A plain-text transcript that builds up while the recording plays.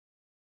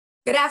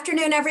Good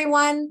afternoon,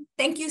 everyone.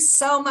 Thank you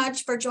so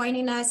much for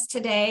joining us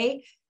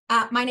today.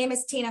 My name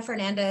is Tina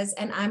Fernandez,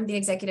 and I'm the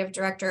Executive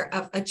Director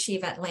of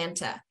Achieve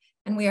Atlanta.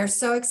 And we are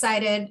so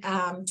excited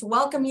to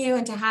welcome you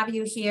and to have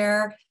you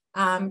here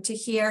to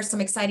hear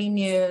some exciting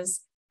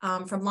news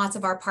from lots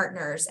of our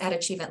partners at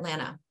Achieve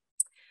Atlanta.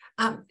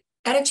 At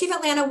Achieve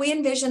Atlanta, we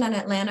envision an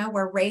Atlanta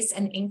where race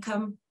and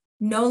income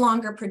no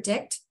longer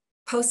predict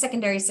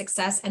post-secondary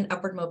success and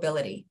upward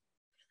mobility.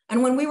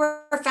 And when we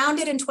were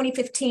founded in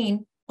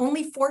 2015,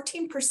 only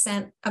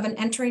 14% of an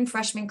entering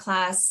freshman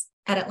class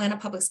at Atlanta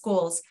Public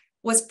Schools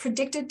was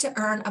predicted to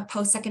earn a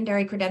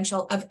post-secondary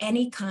credential of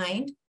any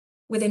kind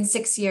within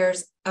 6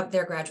 years of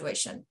their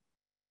graduation.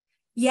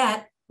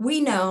 Yet,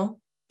 we know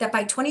that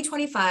by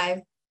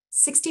 2025,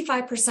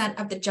 65%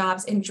 of the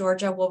jobs in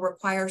Georgia will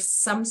require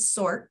some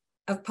sort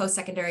of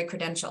post-secondary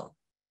credential.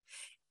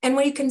 And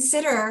when you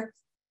consider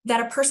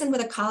that a person with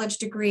a college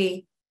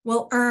degree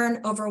will earn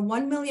over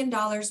 $1 million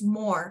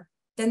more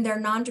than their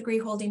non-degree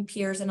holding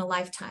peers in a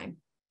lifetime.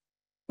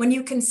 When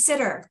you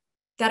consider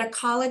that a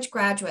college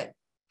graduate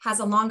has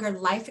a longer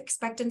life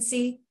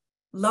expectancy,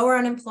 lower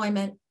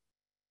unemployment,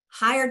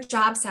 higher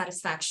job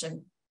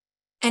satisfaction,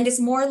 and is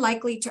more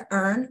likely to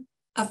earn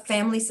a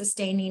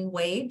family-sustaining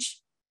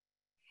wage,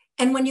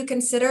 and when you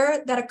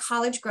consider that a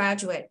college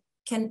graduate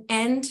can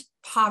end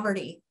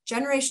poverty,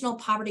 generational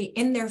poverty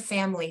in their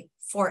family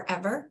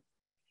forever,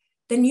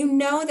 then you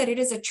know that it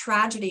is a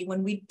tragedy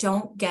when we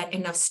don't get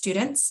enough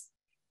students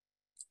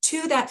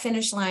to that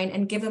finish line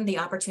and give them the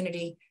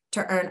opportunity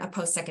to earn a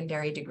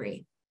post-secondary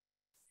degree.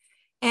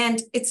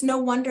 And it's no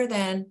wonder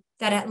then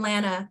that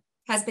Atlanta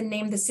has been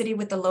named the city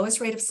with the lowest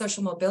rate of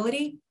social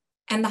mobility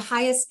and the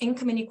highest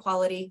income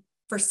inequality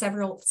for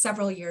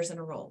several years in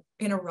a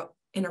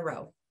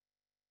row.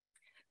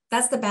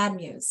 That's the bad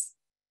news.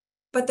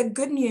 But the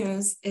good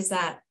news is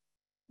that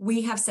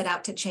we have set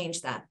out to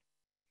change that.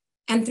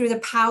 And through the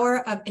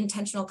power of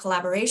intentional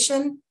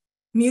collaboration,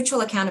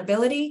 mutual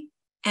accountability,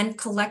 and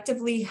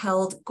collectively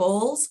held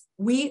goals,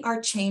 we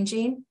are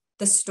changing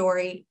the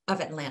story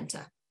of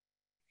Atlanta.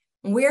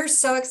 We're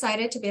so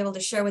excited to be able to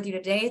share with you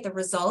today the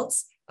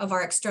results of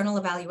our external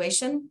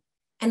evaluation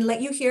and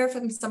let you hear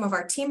from some of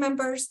our team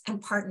members and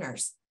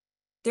partners.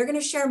 They're going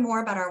to share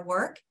more about our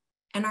work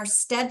and our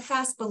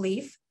steadfast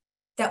belief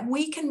that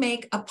we can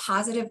make a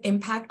positive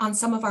impact on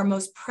some of our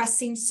most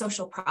pressing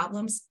social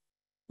problems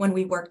when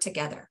we work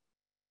together.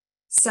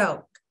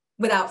 So,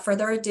 without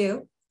further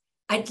ado,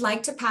 I'd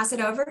like to pass it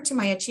over to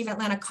my Achieve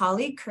Atlanta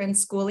colleague,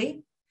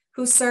 Carycruz,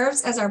 who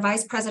serves as our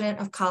Vice President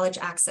of College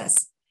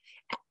Access.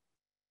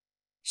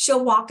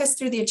 She'll walk us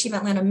through the Achieve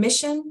Atlanta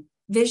mission,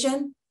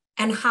 vision,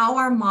 and how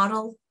our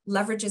model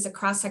leverages a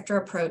cross-sector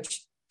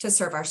approach to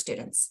serve our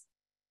students.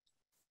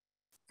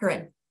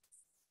 Carycruz.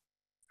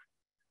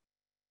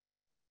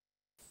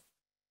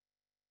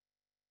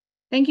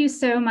 Thank you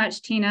so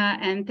much, Tina,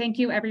 and thank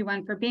you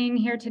everyone for being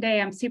here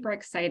today. I'm super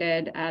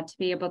excited to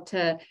be able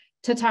to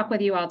talk with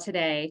you all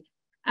today.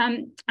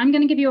 I'm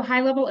going to give you a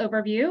high-level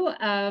overview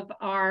of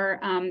our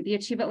the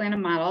Achieve Atlanta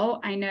model.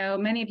 I know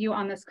many of you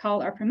on this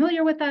call are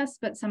familiar with us,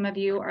 but some of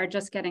you are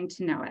just getting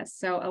to know us.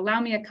 So allow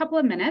me a couple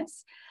of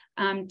minutes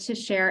to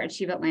share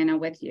Achieve Atlanta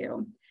with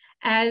you.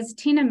 As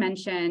Tina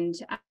mentioned,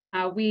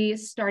 we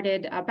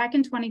started back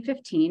in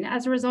 2015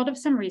 as a result of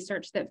some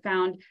research that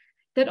found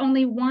that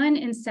only 1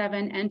 in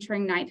 7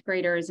 entering 9th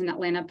graders in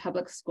Atlanta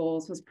public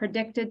schools was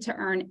predicted to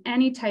earn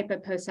any type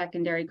of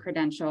post-secondary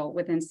credential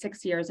within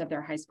 6 years of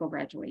their high school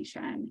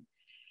graduation.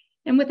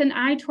 And with an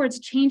eye towards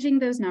changing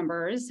those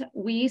numbers,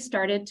 we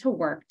started to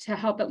work to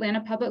help Atlanta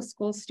public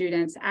school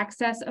students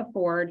access,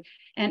 afford,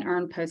 and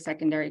earn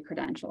post-secondary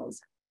credentials.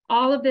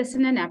 All of this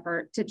in an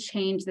effort to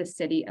change the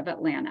city of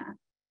Atlanta,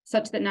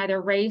 such that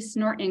neither race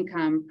nor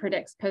income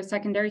predicts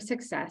post-secondary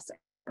success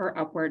or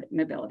upward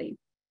mobility.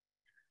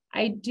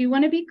 I do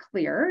want to be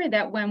clear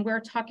that when we're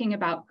talking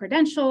about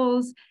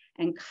credentials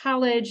and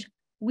college,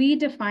 we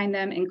define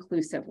them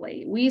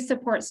inclusively. We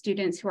support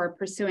students who are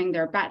pursuing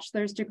their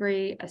bachelor's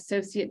degree,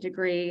 associate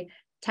degree,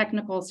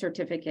 technical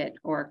certificate,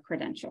 or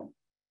credential.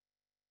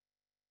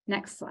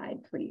 Next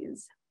slide,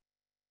 please.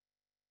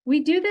 We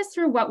do this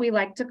through what we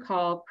like to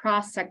call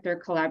cross-sector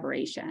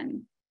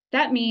collaboration.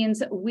 That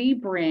means we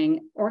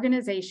bring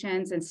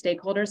organizations and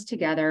stakeholders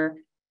together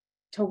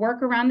to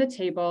work around the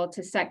table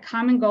to set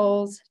common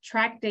goals,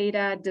 track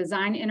data,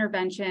 design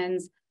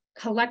interventions,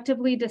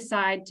 collectively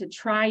decide to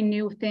try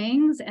new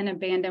things and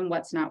abandon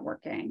what's not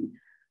working.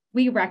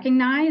 We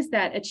recognize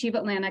that Achieve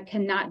Atlanta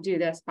cannot do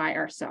this by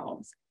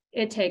ourselves.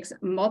 It takes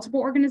multiple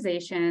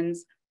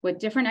organizations with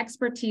different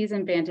expertise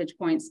and vantage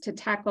points to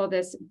tackle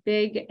this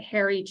big,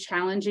 hairy,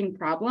 challenging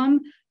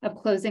problem of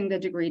closing the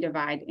degree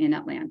divide in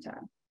Atlanta.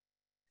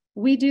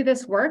 We do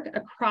this work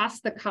across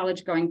the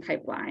college-going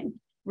pipeline.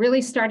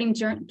 Really starting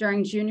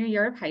during junior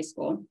year of high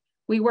school.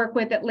 We work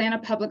with Atlanta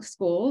Public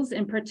Schools,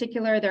 in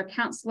particular their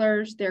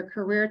counselors, their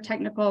career,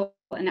 technical,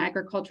 and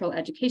agricultural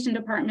education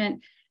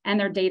department, and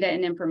their data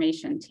and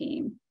information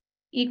team.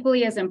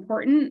 Equally as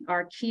important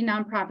are key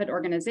nonprofit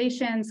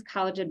organizations,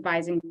 College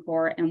Advising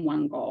Corps, and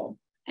One Goal.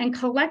 And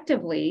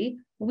collectively,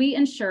 we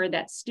ensure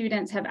that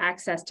students have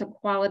access to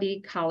quality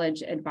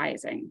college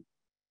advising.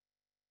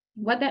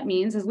 What that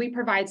means is we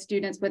provide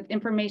students with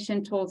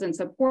information, tools, and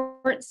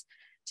supports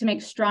to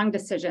make strong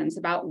decisions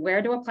about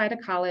where to apply to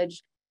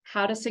college,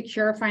 how to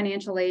secure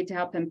financial aid to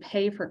help them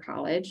pay for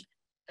college,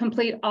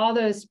 complete all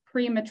those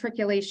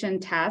pre-matriculation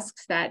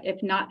tasks that,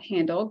 if not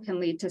handled, can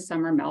lead to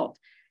summer melt,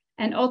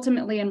 and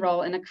ultimately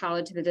enroll in a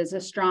college that is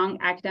a strong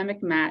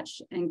academic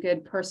match and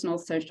good personal,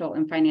 social,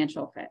 and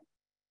financial fit.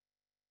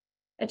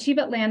 Achieve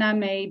Atlanta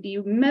may be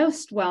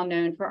most well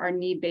known for our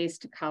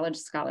need-based college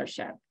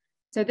scholarship.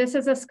 So this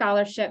is a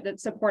scholarship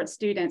that supports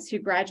students who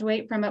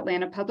graduate from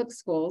Atlanta Public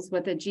Schools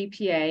with a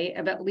GPA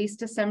of at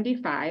least a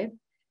 75,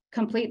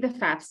 complete the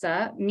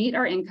FAFSA, meet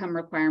our income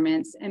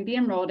requirements, and be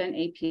enrolled in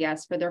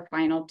APS for their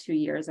final 2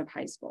 years of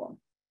high school.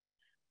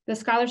 The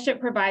scholarship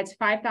provides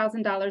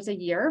 $5,000 a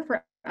year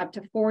for up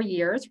to 4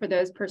 years for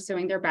those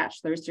pursuing their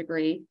bachelor's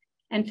degree,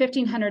 and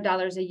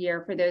 $1,500 a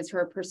year for those who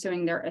are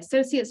pursuing their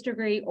associate's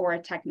degree or a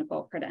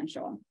technical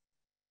credential.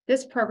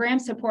 This program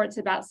supports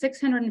about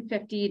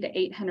 650 to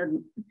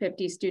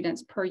 850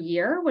 students per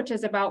year, which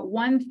is about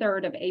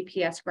 1/3 of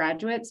APS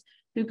graduates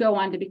who go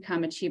on to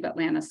become Achieve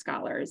Atlanta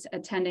scholars,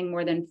 attending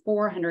more than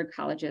 400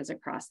 colleges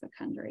across the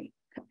country.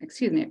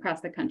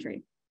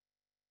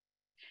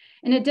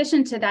 In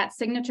addition to that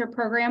signature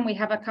program, we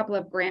have a couple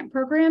of grant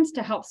programs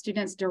to help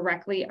students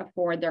directly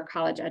afford their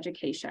college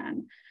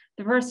education.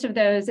 The first of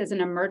those is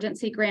an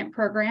emergency grant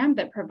program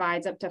that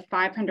provides up to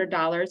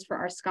 $500 for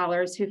our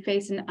scholars who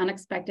face an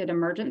unexpected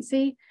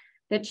emergency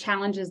that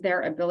challenges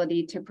their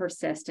ability to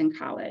persist in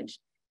college.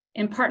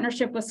 In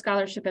partnership with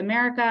Scholarship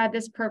America,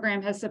 this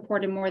program has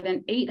supported more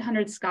than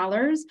 800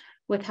 scholars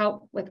with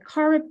help with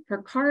car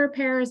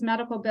repairs,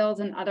 medical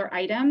bills, and other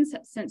items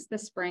since the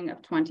spring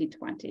of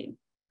 2020.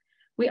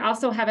 We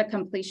also have a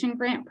completion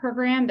grant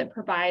program that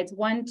provides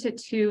 1 to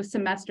 2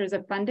 semesters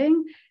of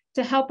funding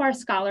to help our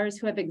scholars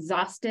who have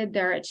exhausted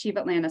their Achieve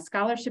Atlanta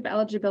scholarship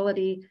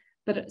eligibility,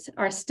 but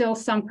are still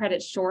some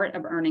credits short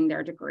of earning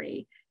their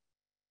degree.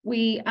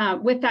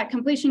 With that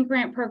completion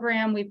grant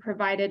program, we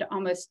provided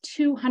almost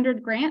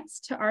 200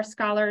 grants to our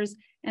scholars,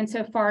 and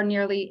so far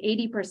nearly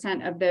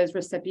 80% of those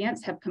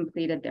recipients have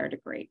completed their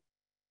degree.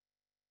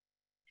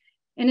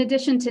 In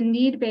addition to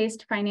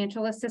need-based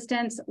financial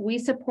assistance, we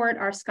support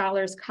our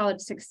scholars'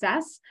 college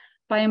success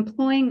by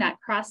employing that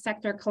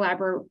cross-sector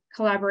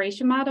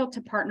collaboration model to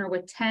partner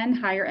with 10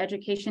 higher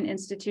education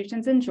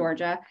institutions in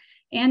Georgia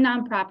and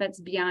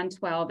nonprofits Beyond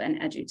 12 and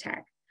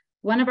EduTech.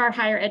 One of our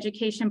higher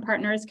education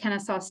partners,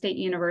 Kennesaw State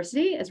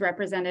University, is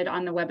represented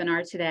on the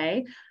webinar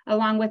today,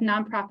 along with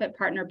nonprofit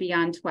partner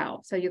Beyond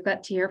 12. So you'll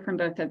get to hear from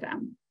both of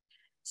them.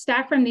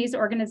 Staff from these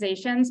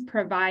organizations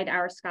provide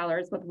our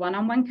scholars with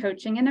one-on-one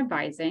coaching and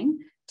advising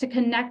to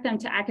connect them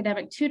to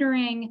academic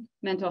tutoring,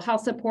 mental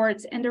health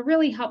supports, and to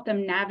really help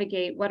them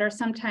navigate what are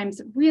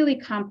sometimes really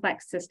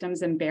complex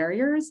systems and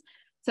barriers,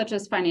 such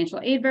as financial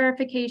aid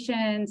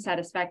verification,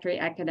 satisfactory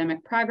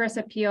academic progress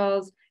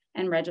appeals,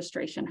 and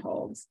registration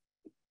holds.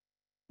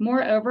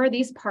 Moreover,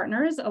 these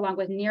partners, along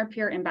with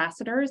near-peer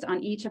ambassadors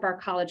on each of our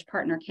college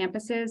partner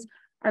campuses,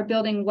 are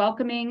building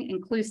welcoming,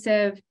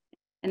 inclusive,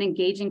 and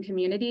engaging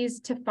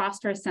communities to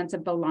foster a sense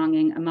of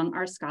belonging among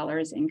our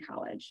scholars in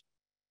college.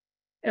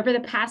 Over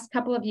the past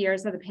couple of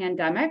years of the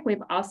pandemic,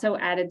 we've also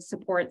added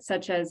support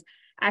such as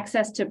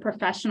access to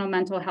professional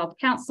mental health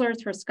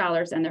counselors for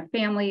scholars and their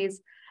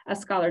families, a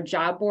scholar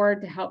job board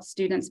to help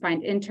students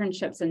find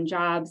internships and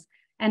jobs,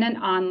 and an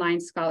online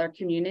scholar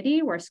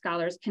community where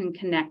scholars can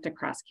connect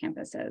across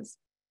campuses.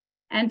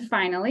 And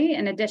finally,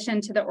 in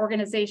addition to the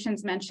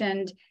organizations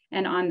mentioned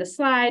and on the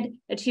slide,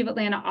 Achieve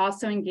Atlanta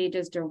also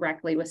engages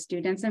directly with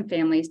students and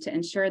families to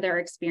ensure their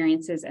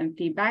experiences and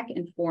feedback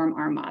inform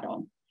our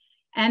model,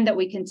 and that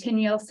we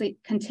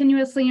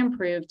continuously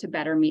improve to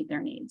better meet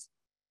their needs.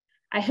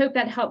 I hope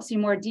that helps you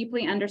more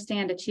deeply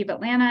understand Achieve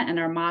Atlanta and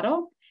our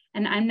model.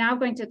 And I'm now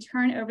going to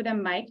turn over the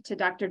mic to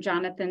Dr.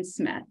 Jonathan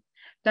Smith.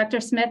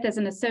 Dr. Smith is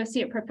an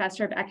associate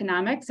professor of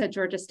economics at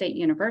Georgia State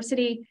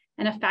University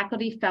and a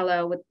faculty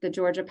fellow with the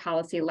Georgia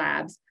Policy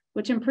Labs,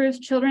 which improves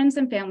children's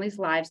and families'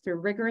 lives through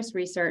rigorous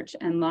research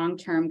and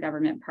long-term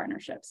government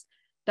partnerships.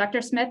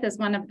 Dr. Smith is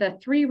one of the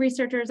 3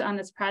 researchers on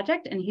this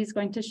project, and he's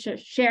going to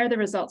share the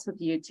results with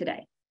you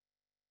today.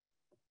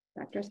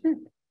 Dr. Smith.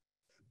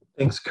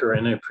 Thanks,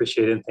 Corinne. I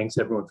appreciate it. And thanks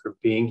everyone for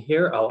being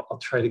here. I'll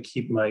try to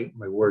keep my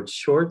words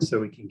short so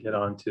we can get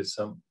on to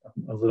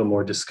a little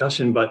more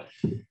discussion, but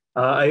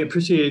I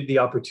appreciate the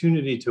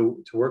opportunity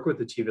to work with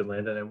Achieve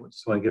Atlanta, and I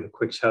just want to give a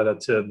quick shout out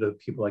to the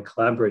people I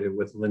collaborated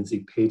with: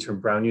 Lindsay Page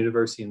from Brown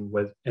University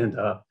and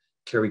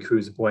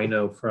Carycruz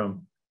Bueno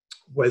from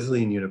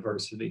Wesleyan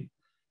University.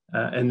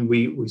 And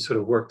we sort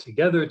of work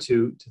together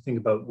to think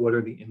about what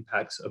are the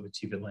impacts of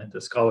Achieve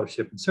Atlanta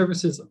scholarship and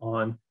services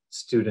on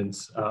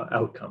students'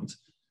 outcomes.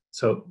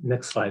 So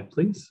next slide,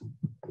 please.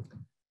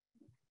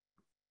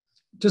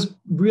 Just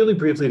really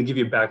briefly to give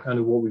you a background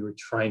of what we were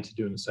trying to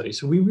do in the study.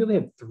 So we really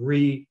had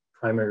 3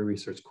 primary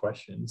research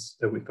questions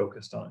that we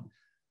focused on.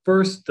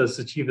 First, does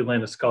Achieve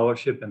Atlanta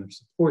Scholarship and their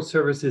support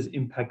services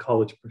impact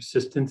college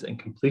persistence and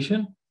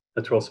completion?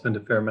 That's where I'll spend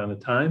a fair amount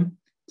of time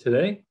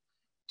today.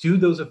 Do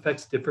those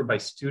effects differ by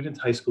students'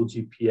 high school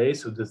GPA?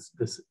 So does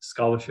this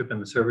scholarship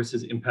and the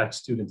services impact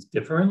students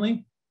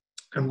differently?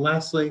 And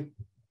lastly,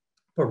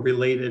 but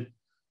related,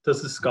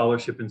 does the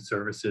scholarship and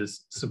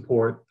services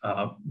support,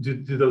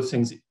 do those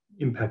things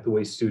impact the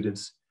way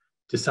students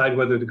decide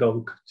whether to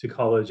go to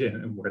college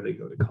and where they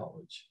go to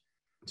college?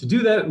 To do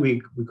that,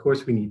 of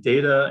course, we need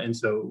data. And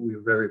so we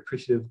were very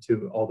appreciative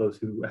to all those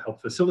who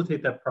helped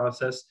facilitate that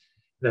process.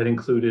 That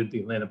included the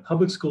Atlanta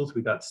Public Schools.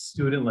 We got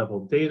student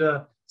level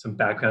data, some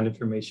background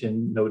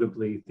information,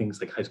 notably things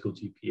like high school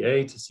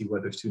GPA to see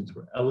whether students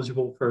were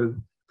eligible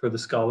for the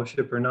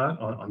scholarship or not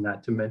on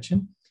that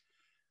dimension.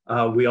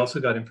 We also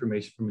got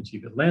information from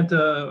Achieve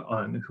Atlanta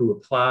on who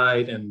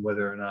applied and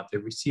whether or not they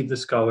received the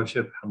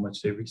scholarship, how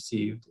much they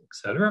received, et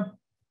cetera.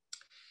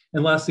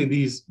 And lastly,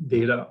 these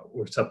data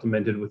were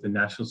supplemented with the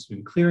National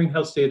Student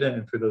Clearinghouse data.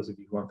 And for those of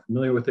you who aren't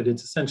familiar with it,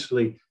 it's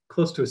essentially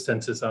close to a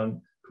census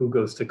on who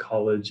goes to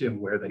college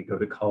and where they go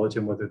to college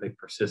and whether they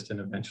persist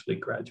and eventually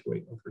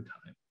graduate over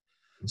time.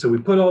 So we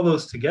put all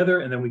those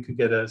together, and then we could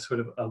get a sort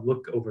of a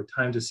look over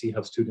time to see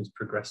how students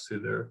progress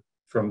through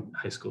from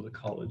high school to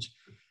college.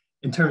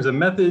 In terms of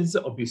methods,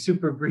 I'll be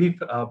super brief,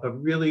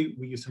 but really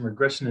we use some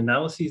regression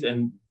analyses,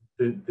 and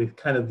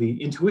the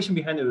intuition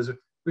behind it was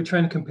we're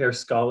trying to compare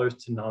scholars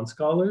to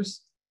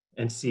non-scholars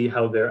and see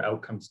how their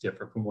outcomes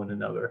differ from one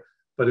another.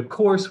 But of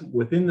course,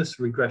 within this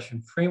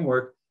regression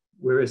framework,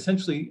 we're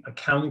essentially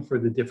accounting for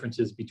the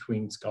differences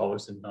between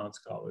scholars and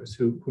non-scholars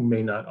who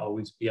may not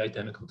always be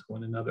identical to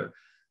one another.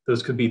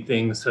 Those could be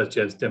things such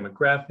as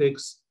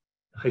demographics,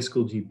 high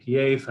school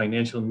GPA,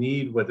 financial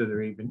need, whether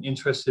they're even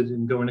interested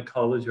in going to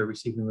college or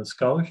receiving the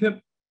scholarship.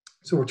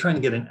 So we're trying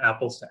to get an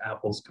apples to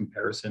apples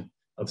comparison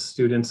of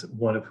students,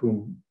 one of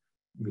whom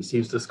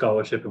receives the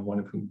scholarship and one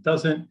of whom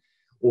doesn't,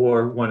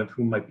 or one of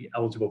whom might be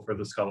eligible for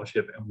the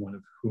scholarship and one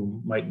of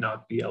whom might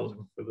not be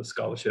eligible for the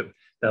scholarship.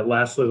 That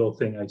last little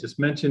thing I just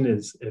mentioned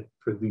is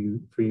for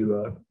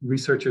you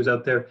researchers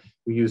out there,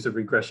 we use a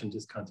regression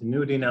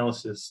discontinuity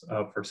analysis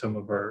for some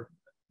of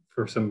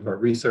our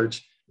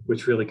research,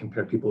 which really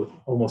compared people with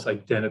almost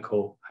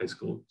identical high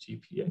school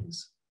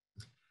GPAs.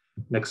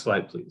 Next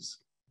slide, please.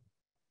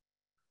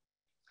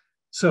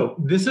 So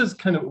this is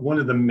kind of one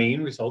of the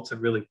main results that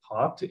really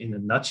popped in a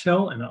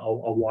nutshell, and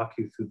I'll walk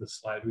you through the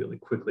slide really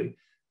quickly.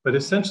 But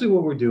essentially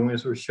what we're doing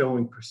is we're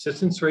showing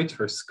persistence rates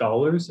for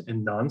scholars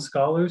and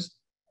non-scholars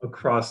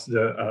across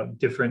the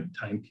different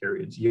time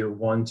periods, year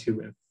 1, 2,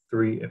 and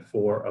 3, and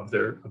 4 of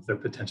their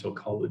potential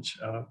college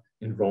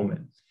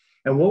enrollment.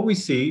 And what we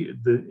see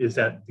is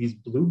that these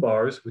blue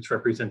bars, which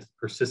represent the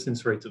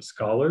persistence rates of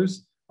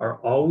scholars, are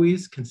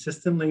always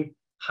consistently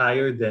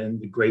higher than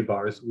the gray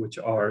bars, which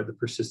are the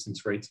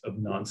persistence rates of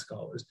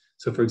non-scholars.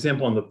 So for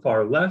example, on the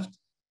far left,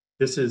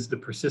 this is the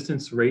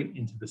persistence rate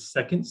into the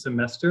second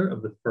semester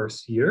of the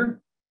first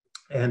year.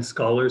 And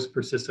scholars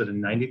persist at a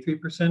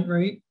 93%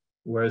 rate,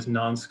 whereas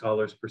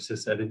non-scholars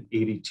persist at an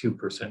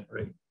 82%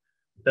 rate.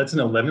 That's an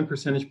 11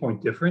 percentage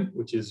point difference,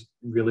 which is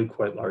really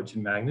quite large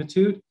in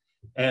magnitude.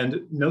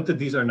 And note that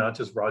these are not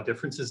just raw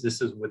differences.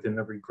 This is within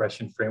the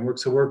regression framework.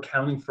 So we're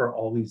accounting for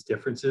all these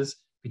differences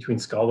between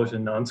scholars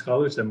and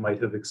non-scholars that might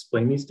have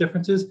explained these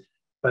differences.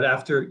 But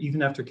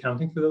even after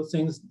counting for those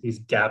things, these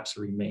gaps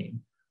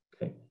remain.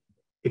 Okay.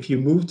 If you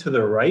move to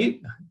the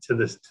right, to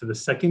the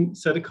second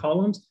set of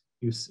columns,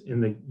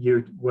 in the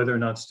year, whether or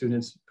not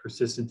students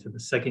persisted to the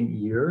second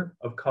year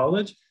of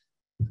college,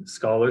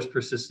 scholars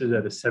persisted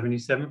at a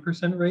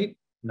 77% rate,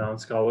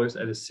 non-scholars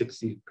at a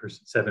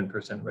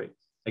 67% rate.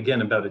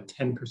 Again, about a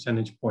 10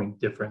 percentage point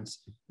difference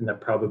in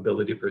that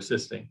probability of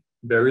persisting,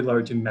 very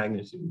large in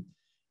magnitude.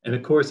 And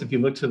of course, if you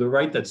look to the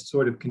right, that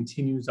sort of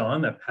continues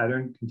on, that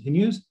pattern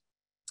continues.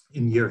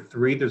 In year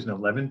 3, there's an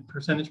 11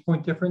 percentage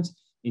point difference.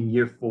 In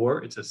year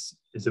 4, it's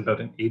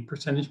about an 8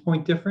 percentage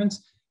point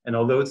difference. And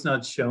although it's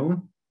not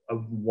shown,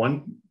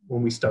 when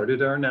we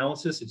started our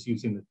analysis, it's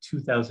using the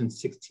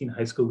 2016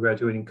 high school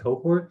graduating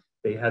cohort.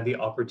 They had the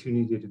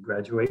opportunity to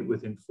graduate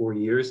within 4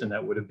 years, and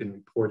that would have been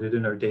reported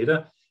in our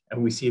data.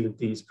 And we see that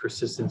these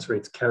persistence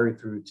rates carry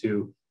through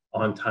to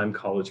on-time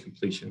college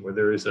completion, where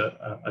there is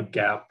a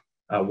gap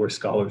where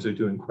scholars are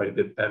doing quite a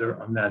bit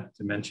better on that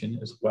dimension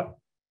as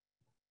well.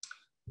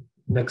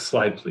 Next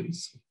slide,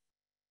 please.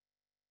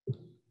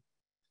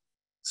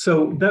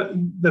 So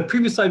the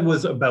previous slide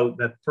was about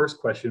that first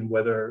question,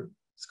 whether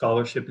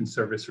scholarship and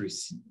service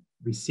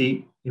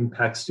receipt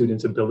impacts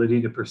students' ability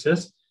to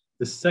persist.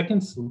 This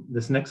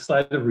next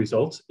slide of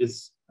results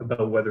is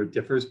about whether it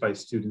differs by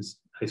students'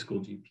 high school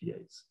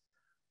GPAs.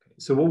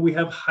 So what we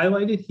have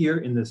highlighted here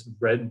in this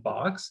red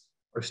box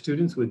are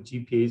students with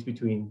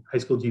high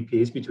school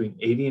GPAs between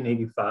 80 and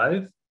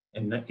 85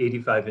 and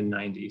 85 and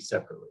 90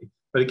 separately.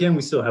 But again,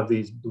 we still have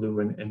these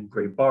blue and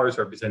gray bars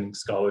representing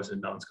scholars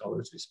and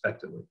non-scholars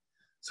respectively.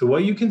 So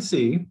what you can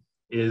see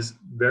is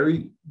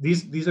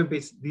these are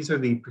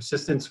the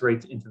persistence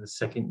rates into the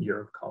second year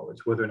of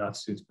college, whether or not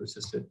students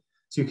persisted.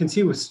 So you can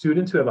see with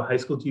students who have a high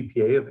school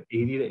GPA of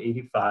 80 to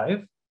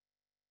 85,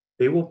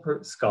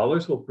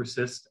 scholars will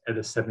persist at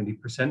a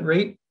 70%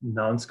 rate,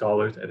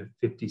 non-scholars at a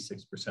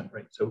 56%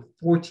 rate. So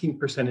 14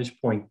 percentage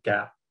point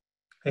gap.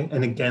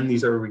 And again,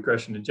 these are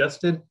regression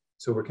adjusted.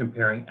 So we're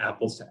comparing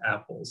apples to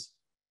apples.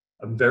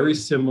 A very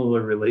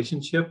similar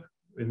relationship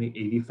in the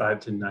 85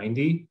 to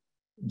 90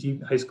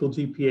 high school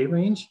GPA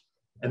range.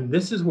 And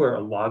this is where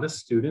a lot of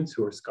students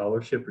who are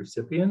scholarship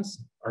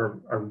recipients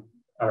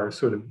are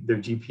sort of their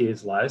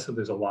GPAs lie. So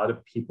there's a lot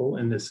of people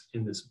in this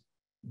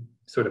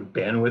sort of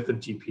bandwidth of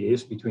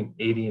GPAs between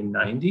 80 and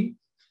 90,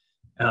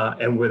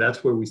 and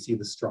that's where we see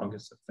the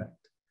strongest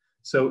effect.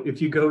 So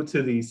if you go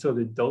to the sort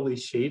of dully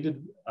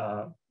shaded,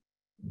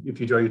 if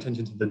you draw your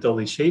attention to the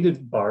dully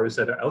shaded bars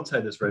that are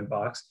outside this red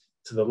box,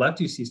 to the left,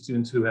 you see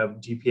students who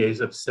have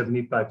GPAs of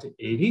 75 to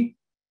 80.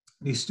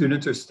 These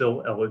students are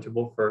still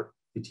eligible for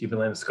the Achieve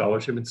Atlanta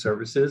Scholarship and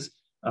Services,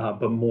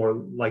 but more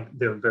like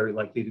they're very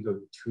likely to go to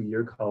a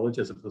 2-year college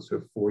as opposed to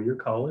a 4-year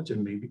college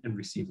and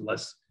receive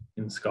less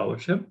in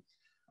scholarship.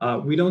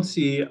 We don't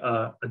see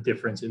a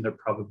difference in their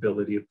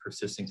probability of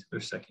persisting to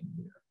their second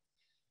year.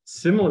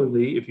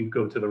 Similarly, if you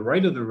go to the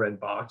right of the red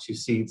box, you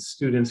see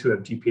students who have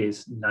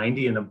GPAs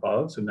 90 and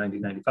above, so 90,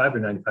 95 or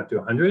 95 to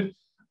 100.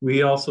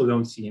 We also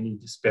don't see any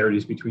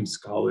disparities between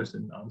scholars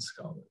and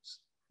non-scholars.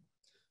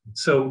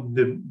 So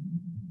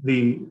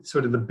the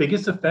sort of the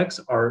biggest effects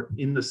are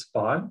in the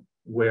spot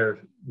where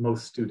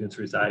most students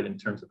reside in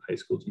terms of high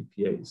school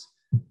GPAs.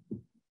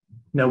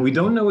 Now, we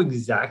don't know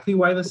exactly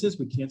why this is.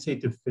 We can't say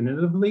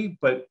definitively,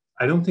 but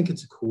I don't think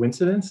it's a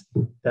coincidence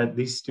that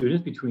these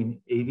students between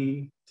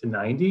 80 to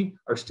 90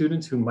 are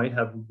students who might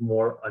have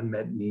more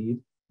unmet need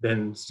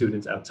than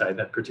students outside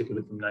that,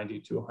 particularly from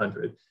 90 to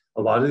 100.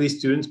 A lot of these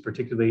students,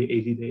 particularly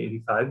 80 to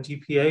 85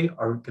 GPA,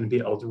 are going to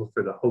be eligible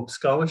for the HOPE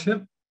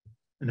Scholarship,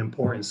 an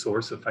important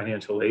source of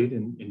financial aid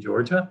in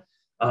Georgia,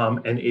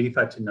 and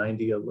 85 to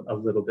 90 a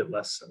little bit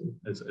less so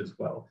as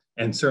well.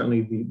 And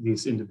certainly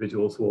these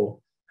individuals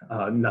will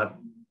not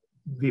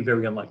be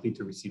very unlikely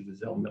to receive the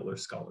Zell Miller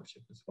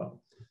Scholarship as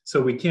well.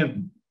 So we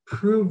can't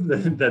prove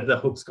that the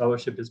HOPE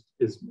Scholarship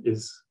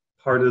is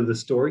part of the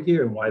story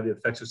here and why the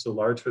effects are so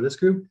large for this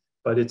group,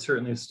 but it's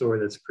certainly a story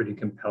that's pretty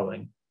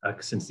compelling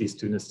since these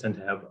students tend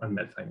to have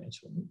unmet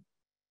financial need.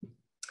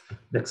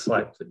 Next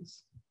slide,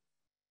 please.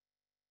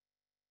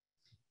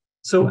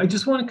 So I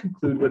just want to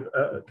conclude with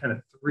kind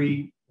of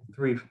three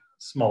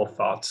small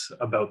thoughts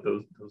about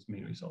those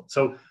main results.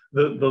 So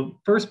the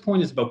first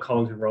point is about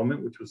college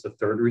enrollment, which was the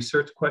third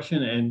research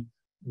question. And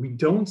we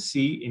don't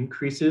see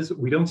increases.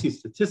 We don't see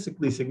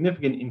statistically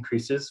significant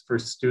increases for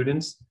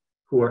students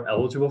who are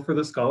eligible for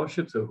the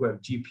scholarship. So who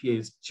have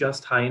GPAs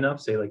just high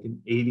enough, say like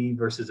an 80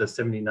 versus a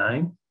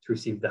 79 to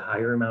receive the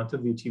higher amount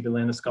of the Achieve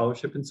Atlanta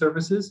Scholarship and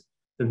Services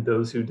than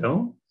those who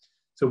don't.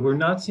 So we're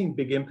not seeing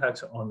big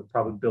impacts on the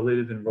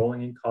probability of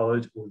enrolling in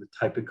college or the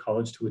type of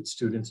college to which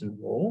students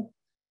enroll.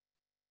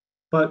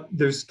 But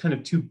there's kind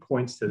of 2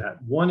 points to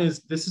that. One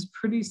is this is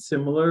pretty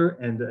similar,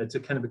 and it's a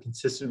kind of a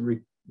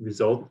consistent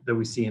result that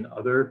we see in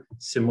other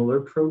similar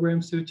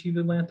programs to Achieve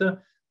Atlanta,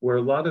 where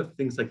a lot of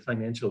things like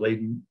financial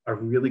aid are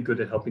really good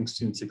at helping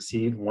students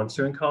succeed once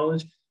they're in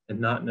college and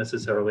not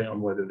necessarily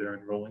on whether they're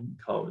enrolling in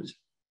college.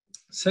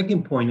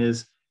 Second point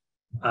is,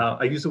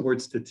 I use the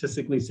word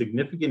statistically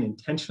significant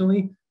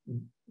intentionally.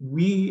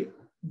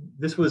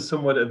 This was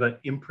somewhat of an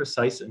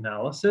imprecise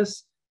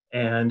analysis.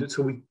 And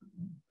so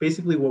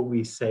basically what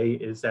we say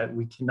is that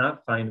we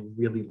cannot find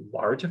really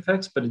large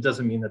effects, but it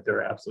doesn't mean that there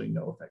are absolutely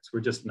no effects. We're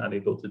just not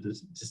able to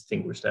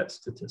distinguish that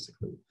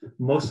statistically.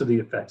 Most of the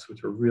effects,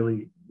 which are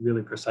really,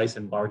 really precise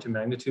and large in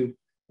magnitude,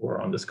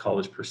 were on this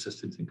college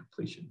persistence and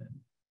completion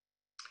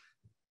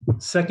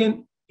end.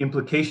 Second,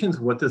 implications.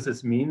 What does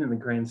this mean in the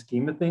grand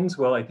scheme of things?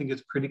 Well, I think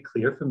it's pretty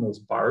clear from those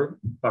bar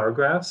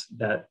graphs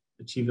that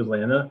Achieve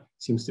Atlanta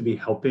seems to be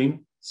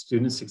helping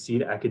students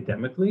succeed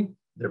academically.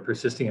 They're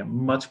persisting at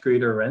much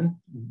greater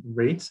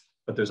rates,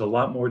 but there's a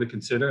lot more to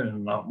consider and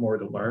a lot more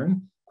to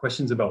learn.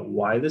 Questions about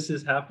why this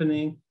is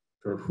happening,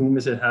 for whom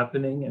is it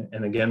happening,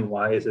 and again,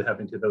 why is it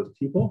happening to those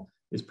people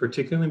is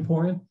particularly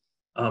important.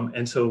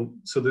 And so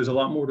there's a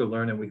lot more to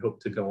learn, and we hope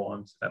to go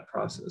on to that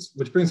process.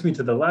 Which brings me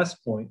to the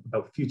last point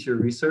about future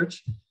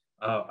research.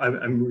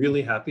 I'm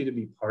really happy to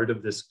be part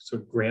of this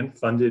sort of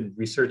grant-funded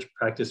research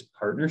practice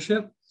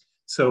partnership.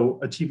 So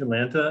Achieve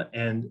Atlanta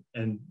and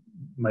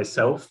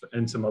myself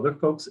and some other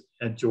folks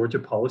at Georgia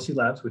Policy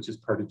Labs, which is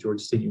part of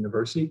Georgia State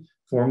University,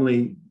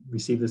 formally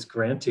received this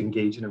grant to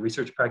engage in a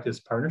research practice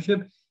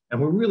partnership. And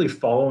we're really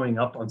following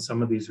up on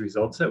some of these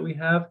results that we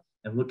have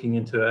and looking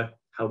into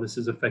how this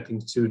is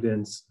affecting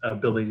students'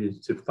 ability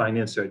to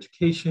finance their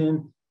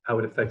education, how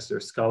it affects their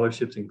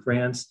scholarships and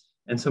grants,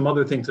 and some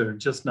other things that are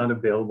just not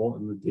available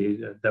in the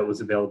data that was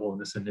available in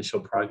this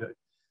initial project.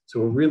 So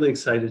we're really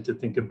excited to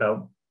think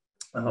about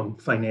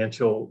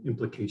financial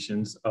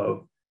implications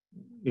of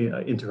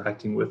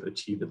interacting with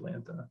Achieve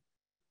Atlanta.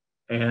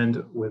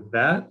 And with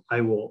that,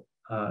 I will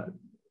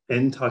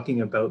end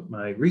talking about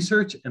my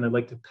research, and I'd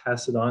like to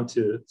pass it on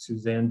to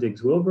Suzanne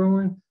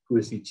Diggs-Wilburn, who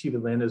is the Achieve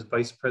Atlanta's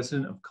Vice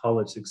President of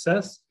College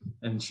Success,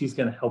 and she's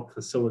going to help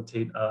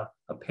facilitate a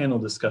panel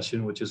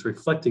discussion, which is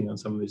reflecting on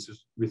some of these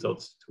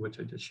results to which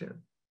I just shared.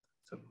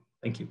 So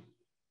thank you.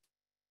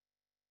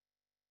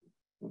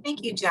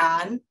 Thank you,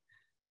 John.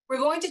 We're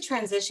going to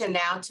transition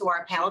now to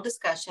our panel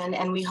discussion,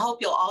 and we hope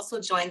you'll also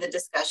join the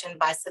discussion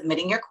by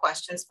submitting your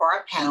questions for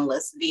our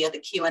panelists via the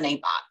Q&A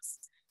box.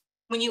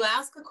 When you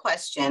ask a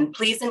question,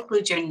 please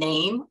include your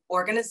name,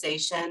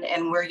 organization,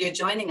 and where you're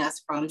joining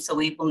us from so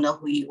we will know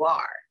who you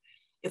are.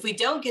 If we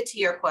don't get to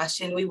your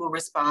question, we will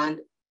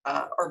respond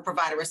or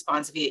provide a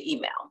response via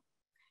email.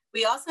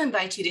 We also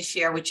invite you to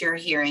share what you're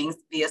hearing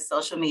via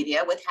social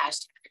media with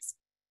hashtags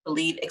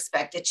Believe,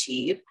 Expect,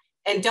 Achieve.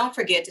 And don't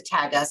forget to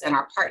tag us and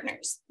our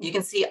partners. You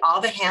can see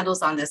all the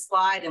handles on this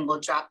slide and we'll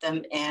drop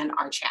them in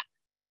our chat.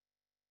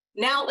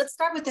 Now let's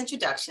start with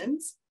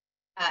introductions.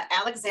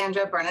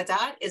 Alexandra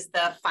Bernadotte is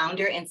the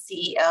founder and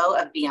CEO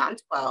of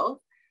Beyond 12.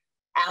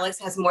 Alex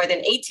has more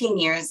than 18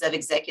 years of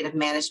executive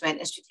management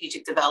and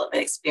strategic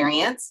development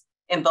experience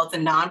in both the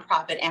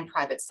nonprofit and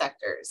private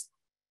sectors.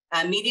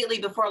 Immediately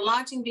before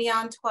launching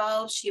Beyond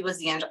 12, she was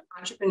the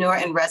entrepreneur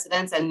in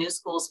residence at New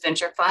Schools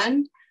Venture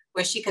Fund,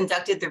 where she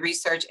conducted the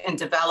research and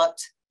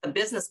developed a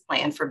business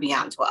plan for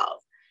Beyond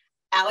 12.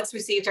 Alex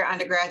received her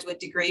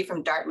undergraduate degree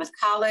from Dartmouth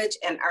College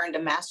and earned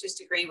a master's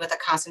degree with a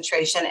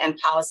concentration in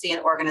policy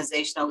and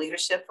organizational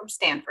leadership from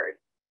Stanford.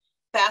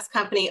 Fast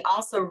Company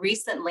also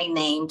recently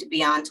named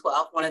Beyond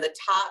 12 one of the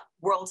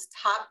world's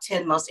top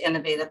 10 most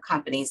innovative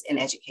companies in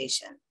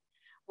education.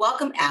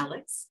 Welcome,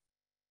 Alex.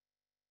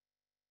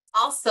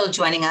 Also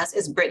joining us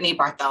is Brittany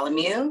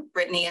Bartholomew.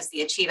 Brittany is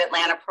the Achieve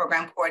Atlanta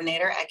Program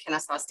Coordinator at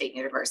Kennesaw State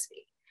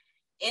University.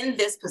 In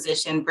this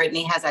position,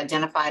 Brittany has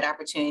identified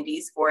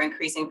opportunities for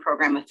increasing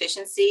program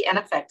efficiency and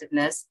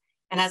effectiveness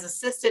and has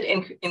assisted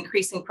in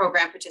increasing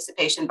program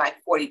participation by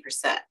 40%.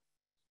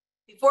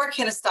 Before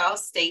Kennesaw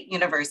State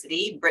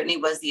University, Brittany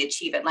was the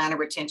Achieve Atlanta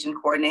Retention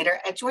Coordinator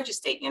at Georgia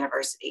State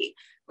University,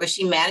 where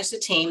she managed a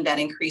team that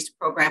increased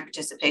program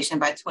participation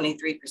by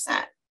 23%.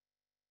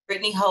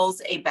 Brittany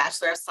holds a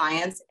Bachelor of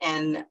Science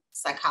in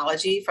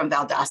Psychology from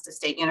Valdosta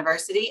State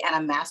University and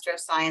a Master of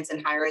Science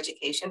in Higher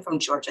Education from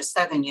Georgia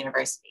Southern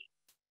University.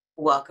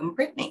 Welcome,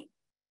 Brittany.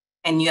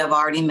 And you have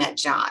already met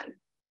John.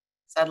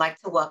 So I'd like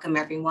to welcome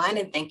everyone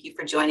and thank you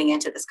for joining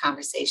into this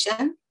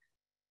conversation.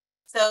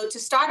 So to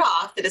start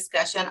off the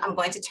discussion, I'm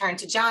going to turn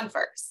to John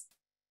first.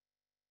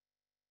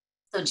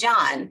 So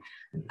John,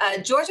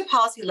 Georgia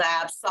Policy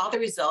Lab saw the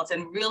results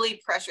and really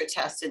pressure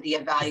tested the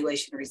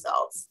evaluation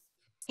results.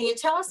 Can you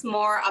tell us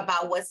more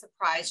about what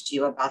surprised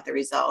you about the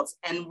results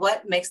and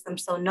what makes them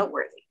so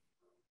noteworthy?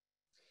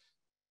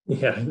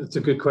 Yeah, that's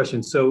a good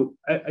question. So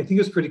I think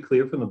it's pretty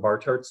clear from the bar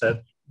charts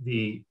that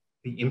the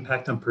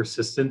impact on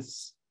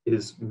persistence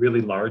is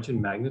really large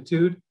in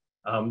magnitude.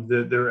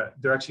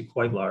 They're actually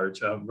quite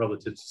large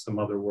relative to some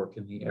other work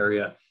in the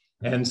area.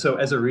 And so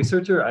as a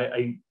researcher,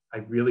 I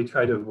really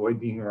try to avoid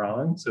being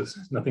wrong. So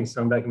nothing's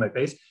thrown back in my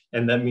face.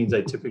 And that means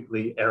I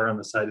typically err on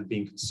the side of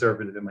being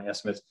conservative in my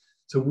estimates.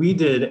 So we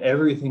did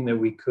everything that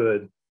we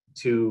could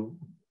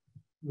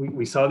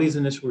we saw these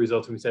initial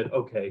results and we said,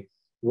 okay,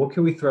 what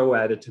can we throw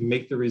at it to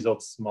make the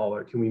results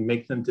smaller? Can we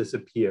make them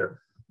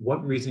disappear?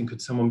 What reason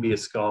could someone be a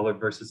scholar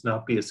versus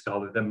not be a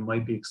scholar that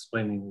might be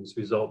explaining these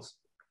results?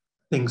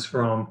 Things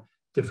from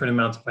different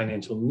amounts of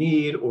financial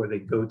need, or they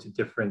go to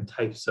different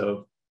types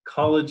of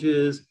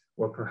colleges,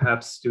 or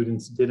perhaps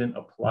students didn't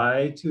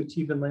apply to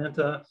Achieve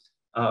Atlanta.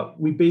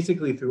 We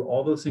basically threw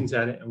all those things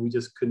at it and we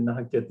just could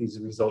not get these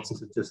results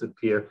to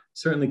disappear.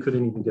 Certainly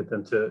couldn't even get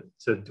them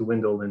to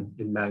dwindle in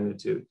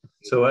magnitude.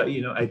 So,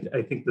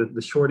 I think that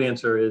the short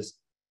answer is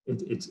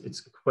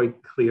it's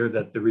quite clear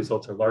that the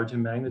results are large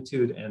in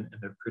magnitude and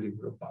they're pretty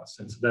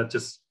robust. And so that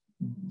just,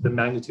 the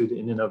magnitude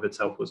in and of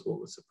itself was what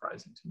was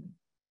surprising to me.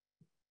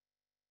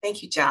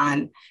 Thank you,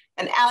 John.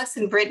 And Alex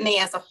and Brittany,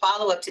 as a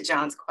follow-up to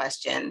John's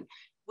question,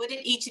 what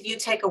did each of you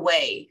take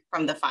away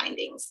from the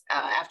findings?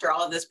 After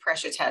all of this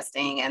pressure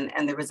testing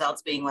and the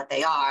results being what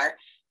they are,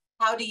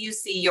 how do you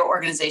see your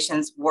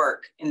organization's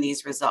work in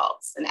these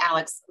results? And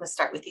Alex, let's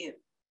start with you.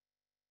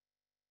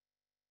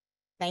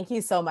 Thank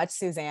you so much,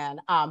 Suzanne.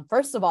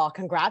 First of all,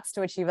 congrats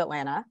to Achieve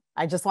Atlanta.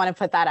 I just want to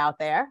put that out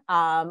there.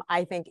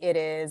 I think it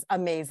is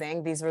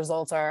amazing. These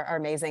results are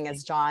amazing,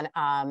 as John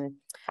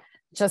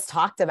just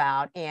talked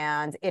about,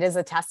 and it is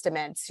a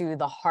testament to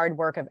the hard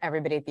work of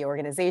everybody at the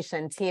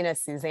organization, Tina,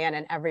 Suzanne,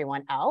 and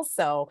everyone else.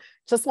 So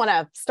just want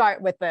to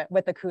start with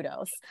the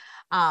kudos.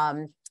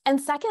 And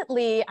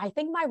secondly, I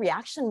think my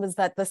reaction was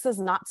that this is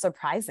not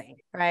surprising,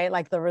 right?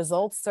 Like the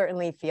results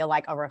certainly feel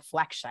like a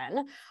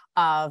reflection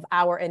of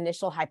our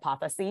initial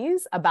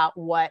hypotheses about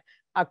what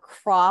a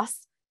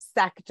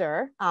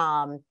cross-sector,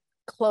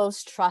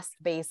 close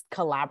trust-based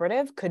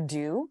collaborative could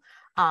do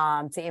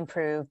to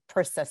improve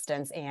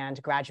persistence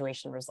and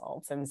graduation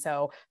results. And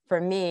so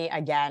for me,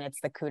 again, it's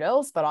the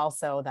kudos, but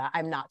also that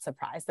I'm not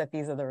surprised that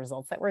these are the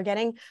results that we're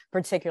getting,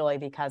 particularly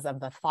because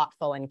of the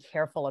thoughtful and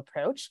careful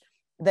approach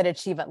that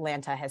Achieve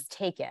Atlanta has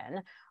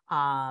taken,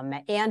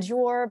 and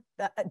your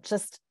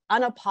just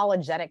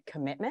unapologetic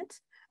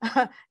commitment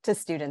to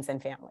students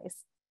and families.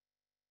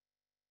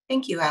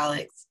 Thank you,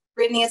 Alex.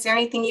 Brittany, is there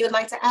anything you would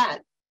like to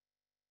add?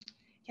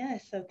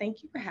 Yes, so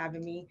thank you for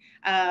having me.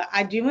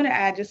 I do want to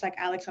add, just like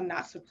Alex, I'm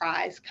not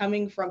surprised.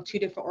 Coming from two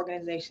different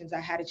organizations, I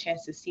had a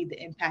chance to see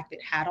the impact it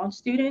had on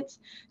students.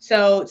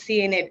 So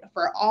seeing it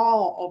for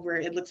all over,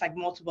 it looks like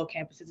multiple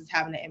campuses is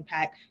having an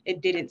impact.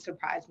 It didn't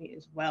surprise me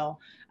as well.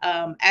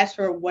 As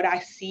for what I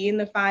see in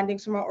the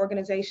findings from our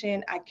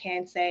organization, I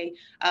can say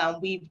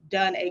we've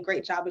done a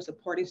great job of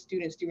supporting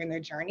students during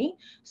their journey.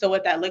 So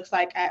what that looks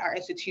like at our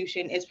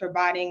institution is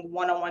providing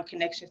one-on-one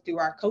connections through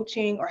our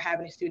coaching or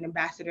having a student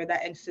ambassador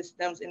that assists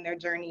them in their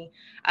journey.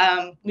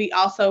 We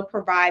also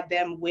provide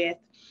them with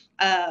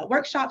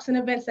workshops and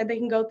events that they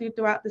can go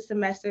throughout the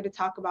semester to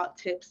talk about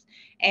tips.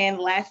 And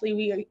lastly,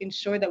 we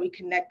ensure that we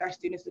connect our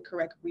students to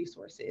correct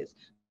resources.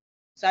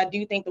 So I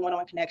do think the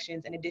one-on-one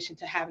connections, in addition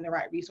to having the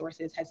right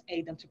resources, has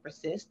aided them to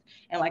persist.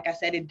 And like I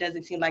said, it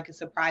doesn't seem like it's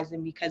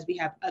surprising because we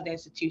have other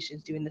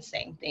institutions doing the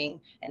same thing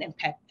and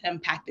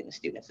impacting the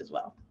students as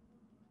well.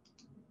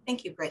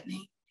 Thank you,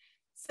 Brittany.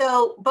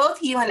 So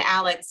both you and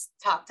Alex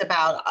talked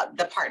about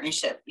the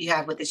partnership you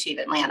have with Achieve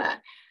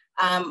Atlanta.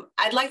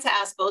 I'd like to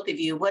ask both of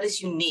you, what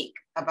is unique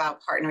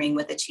about partnering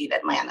with Achieve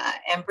Atlanta?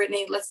 And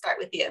Brittany, let's start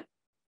with you.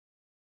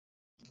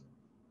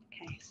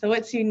 Okay, so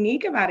what's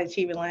unique about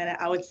Achieve Atlanta,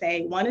 I would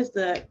say, one is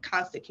the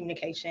constant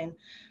communication.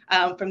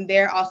 From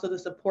there, also the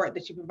support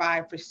that you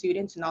provide for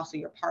students and also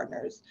your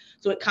partners.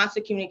 So with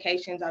constant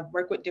communications, I've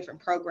worked with different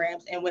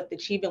programs, and with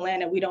Achieve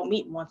Atlanta, we don't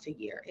meet once a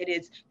year. It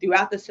is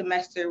throughout the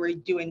semester, we're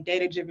doing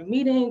data-driven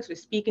meetings. We're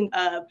speaking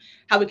of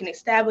how we can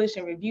establish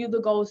and review the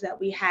goals that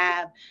we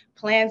have,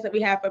 plans that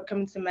we have for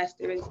upcoming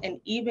semesters, and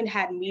even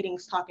had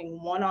meetings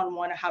talking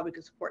one-on-one on how we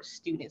can support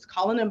students,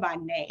 calling them by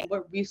name.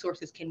 What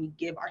resources can we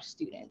give our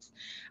students?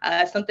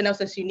 Something else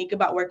that's unique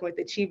about working with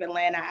Achieve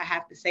Atlanta, I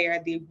have to say,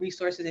 are the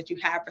resources that you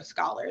have for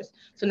scholars.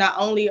 So not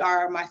only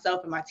are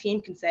myself and my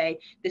team can say,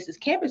 this is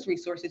campus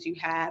resources you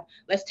have,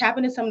 let's tap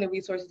into some of the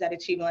resources that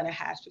Achieve Atlanta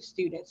has for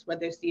students,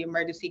 whether it's the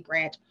emergency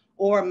grant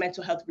or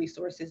mental health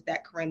resources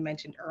that Corinne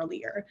mentioned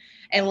earlier.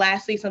 And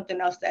lastly,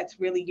 something else that's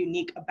really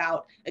unique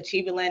about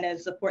Achieve Atlanta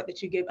is support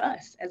that you give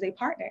us as a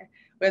partner.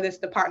 Whether it's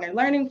the partner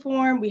learning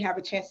forum, we have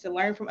a chance to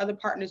learn from other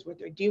partners what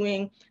they're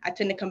doing. I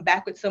tend to come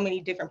back with so many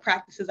different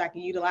practices I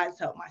can utilize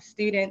to help my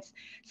students.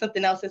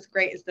 Something else that's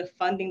great is the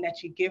funding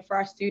that you give for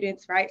our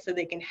students, right? So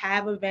they can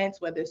have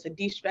events, whether it's a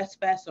de-stress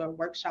fest or a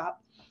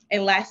workshop.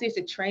 And lastly, it's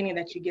the training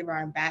that you give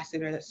our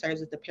ambassador that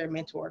serves as the peer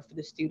mentor for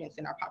the students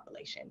in our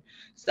population.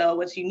 So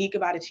what's unique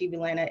about Achieve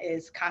Atlanta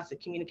is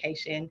constant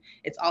communication.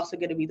 It's also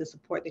going to be the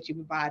support that you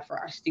provide for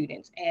our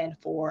students and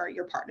for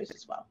your partners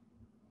as well.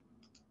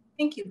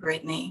 Thank you,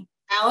 Brittany.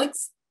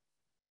 Alex?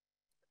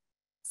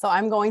 So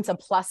I'm going to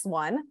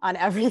 +1 on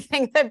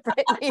everything that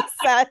Brittany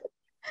said.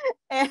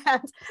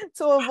 And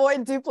to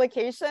avoid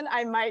duplication,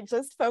 I might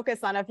just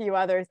focus on a few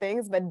other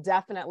things, but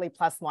definitely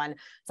 +1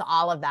 to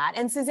all of that.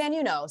 And Suzanne,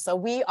 you know, so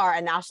we are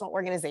a national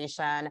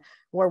organization.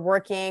 We're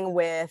working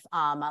with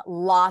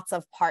lots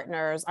of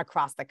partners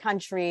across the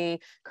country,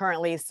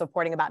 currently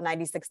supporting about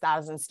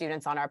 96,000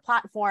 students on our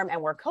platform,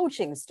 and we're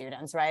coaching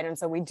students, right? And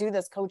so we do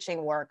this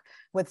coaching work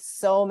with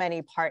so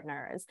many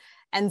partners.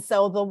 And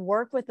so the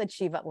work with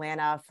Achieve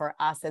Atlanta for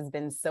us has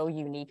been so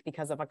unique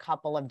because of a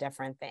couple of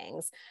different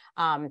things.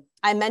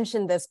 I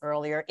mentioned this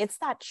earlier, it's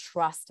that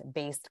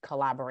trust-based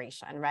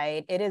collaboration,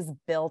 right? It is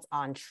built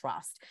on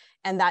trust.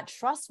 And that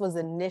trust was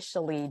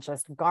initially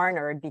just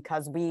garnered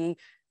because we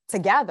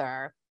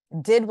together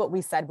did what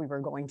we said we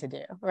were going to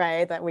do,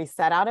 right? That we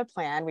set out a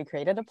plan, we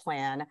created a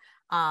plan,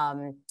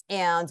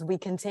 and we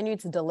continued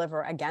to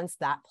deliver against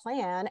that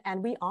plan,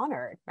 and we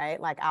honored,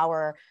 right? Like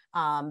our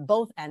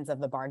both ends of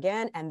the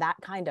bargain, and that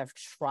kind of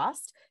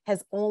trust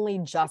has only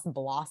just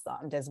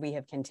blossomed as we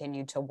have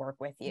continued to work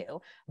with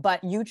you.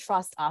 But you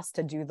trust us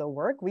to do the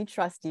work, we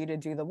trust you to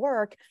do the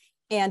work,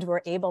 and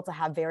we're able to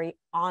have very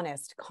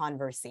honest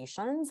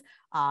conversations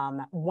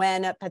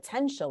when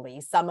potentially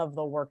some of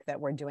the work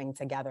that we're doing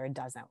together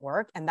doesn't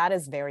work. And that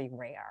is very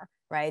rare,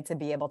 right? To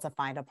be able to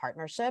find a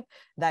partnership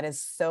that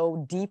is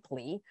so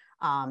deeply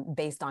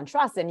based on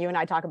trust. And you and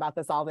I talk about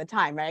this all the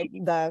time, right?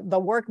 The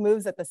work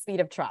moves at the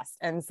speed of trust.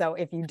 And so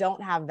if you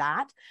don't have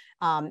that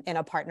in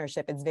a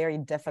partnership, it's very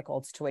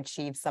difficult to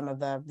achieve some of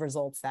the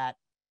results that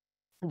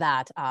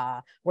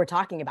we're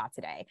talking about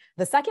today.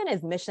 The second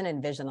is mission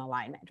and vision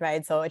alignment,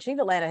 right? So Achieve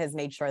Atlanta has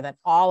made sure that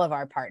all of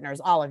our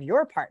partners, all of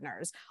your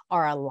partners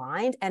are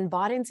aligned and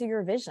bought into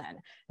your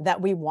vision,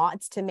 that we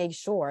want to make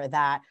sure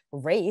that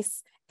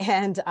race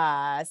and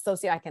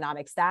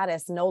socioeconomic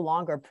status no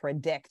longer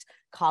predict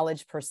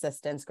college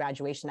persistence,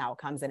 graduation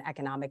outcomes, and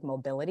economic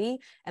mobility.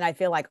 And I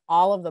feel like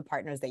all of the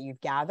partners that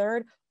you've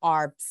gathered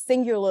are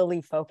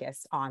singularly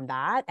focused on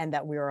that, and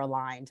that we're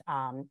aligned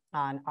on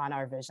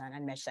our vision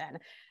and mission.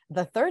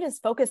 The third is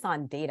focus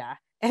on data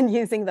and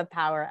using the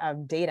power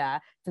of data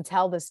to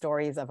tell the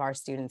stories of our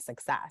students'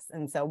 success.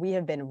 And so we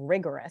have been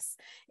rigorous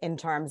in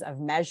terms of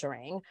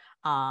measuring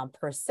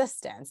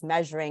persistence,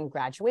 measuring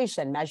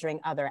graduation, measuring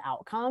other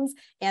outcomes,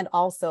 and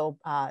also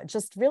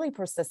just really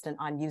persistent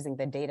on using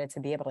the data to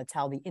be able to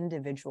tell the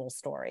individual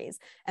stories.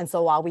 And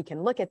so while we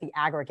can look at the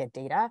aggregate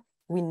data,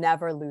 we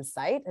never lose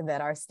sight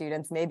that our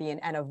students may be an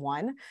N of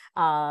one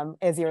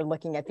as you're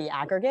looking at the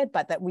aggregate,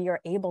 but that we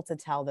are able to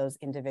tell those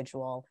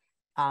individual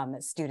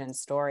student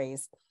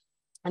stories.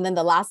 And then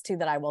the last two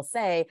that I will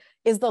say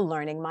is the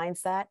learning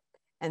mindset.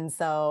 And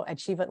so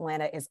Achieve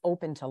Atlanta is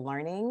open to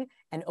learning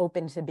and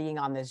open to being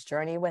on this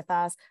journey with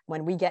us.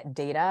 When we get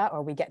data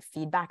or we get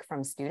feedback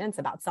from students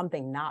about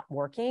something not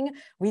working,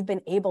 we've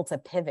been able to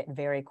pivot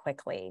very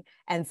quickly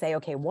and say,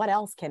 okay, what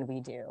else can we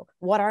do?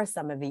 What are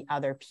some of the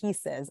other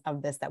pieces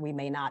of this that we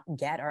may not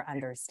get or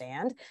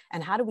understand?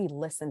 And how do we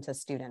listen to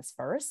students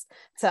first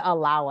to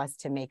allow us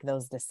to make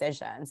those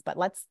decisions? But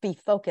let's be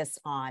focused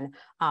on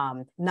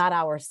not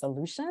our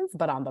solutions,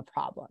 but on the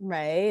problem,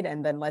 right?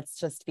 And then let's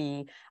just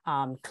be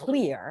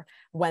clear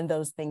when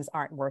those things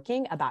aren't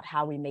working about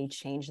how we may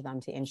change them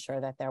to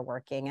ensure that they're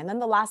working. And then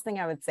the last thing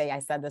I would say, I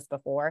said this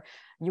before,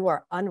 you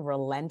are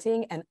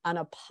unrelenting and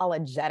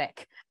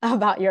unapologetic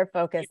about your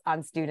focus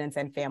on students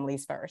and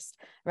families first,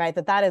 right?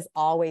 That is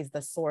always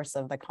the source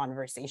of the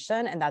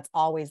conversation, and that's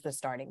always the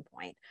starting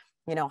point.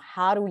 You know,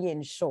 how do we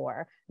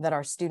ensure that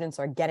our students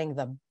are getting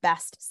the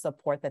best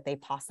support that they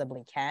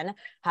possibly can?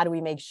 How do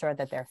we make sure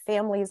that their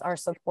families are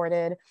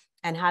supported?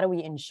 And how do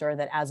we ensure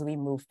that as we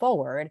move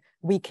forward,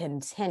 we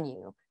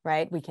continue,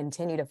 right? We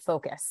continue to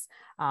focus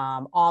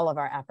all of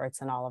our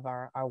efforts and all of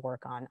our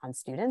work on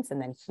students, and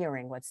then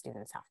hearing what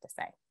students have to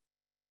say.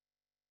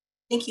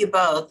 Thank you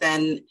both.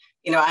 And,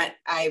 you know,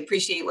 I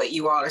appreciate what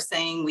you all are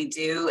saying. We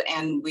do,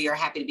 and we are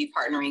happy to be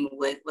partnering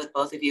with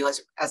both of you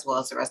as well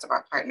as the rest of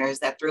our partners.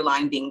 That through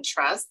line being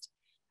trust,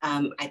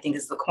 I think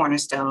is the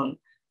cornerstone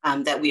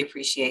that we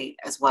appreciate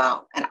as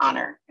well and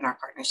honor in our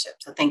partnership.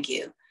 So thank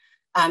you.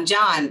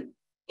 John,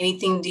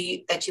 anything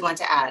that you want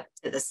to add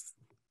to this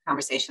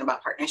conversation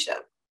about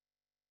partnership?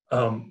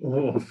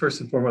 Well, first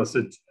and foremost,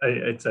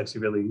 it's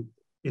actually really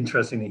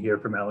interesting to hear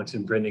from Alex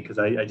and Brittany, because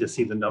I just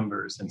see the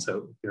numbers. And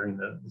so hearing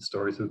the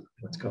stories of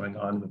what's going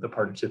on with the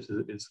partnerships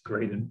is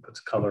great and puts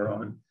color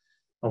on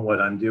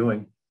what I'm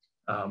doing.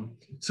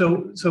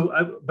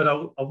 But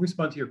I'll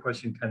respond to your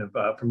question kind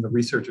of from the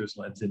researcher's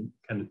lens in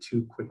kind of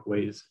two quick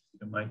ways, if you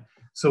don't mind.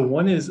 So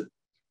one is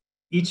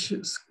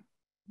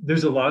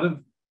there's a lot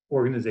of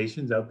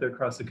organizations out there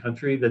across the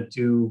country that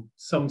do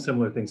some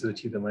similar things that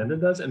Achieve Atlanta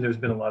does, and there's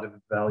been a lot of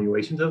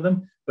evaluations of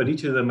them, but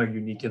each of them are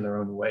unique in their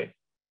own way.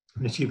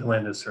 And Achieve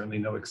Atlanta is certainly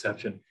no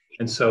exception.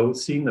 And so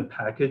seeing the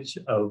package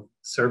of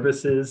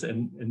services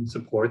and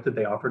support that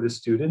they offer to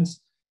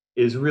students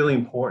is really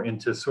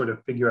important to sort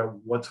of figure out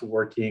what's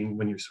working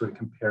when you're sort of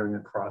comparing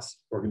across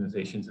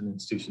organizations and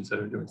institutions that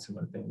are doing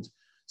similar things.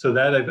 So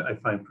that I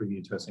find pretty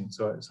interesting.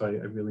 So I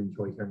really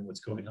enjoy hearing what's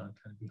going on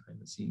kind of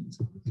behind the scenes.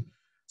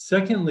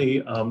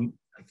 Secondly,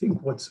 I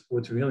think what's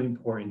really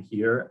important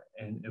here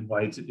and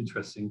why it's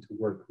interesting to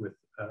work with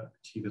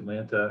Achieve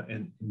Atlanta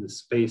and in this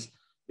space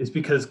is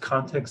because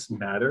context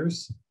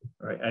matters,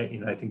 right?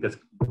 I think that's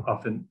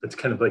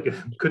kind of like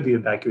could be a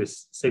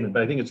vacuous statement,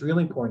 but I think it's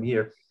really important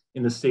here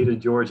in the state of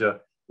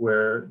Georgia,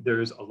 where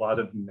there's a lot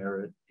of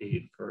merit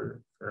aid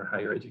for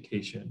higher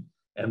education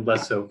and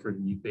less so for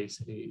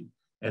need-based aid.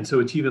 And so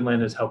Achieve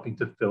Atlanta is helping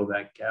to fill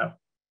that gap.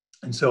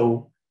 And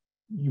so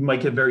you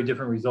might get very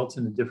different results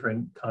in a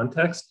different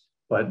context,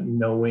 but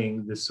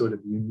knowing this sort of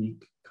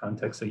unique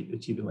context that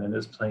Achieve Atlanta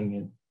is playing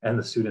in and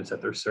the students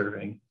that they're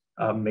serving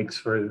makes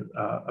for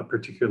a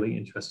particularly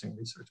interesting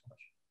research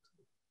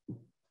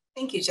question.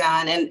 Thank you,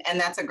 John. And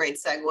that's a great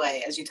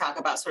segue as you talk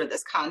about sort of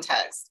this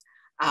context.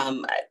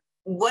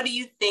 What do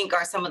you think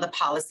are some of the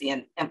policy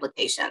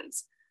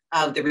implications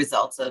of the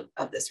results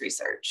of this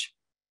research?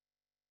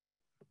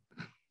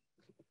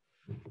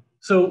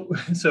 So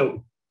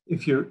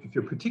if you're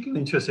particularly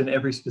interested in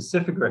every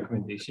specific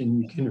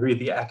recommendation, you can read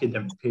the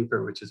academic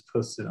paper, which is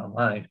posted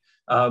online.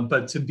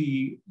 But to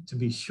be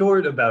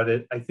short about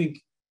it, I think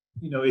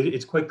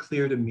it's quite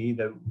clear to me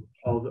that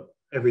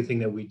everything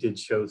that we did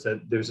shows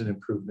that there's an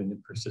improvement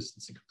in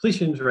persistence and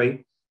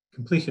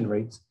completion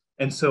rates.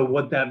 And so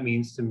what that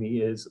means to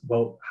me is,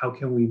 well, how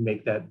can we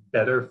make that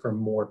better for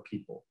more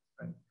people,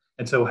 right?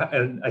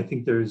 And I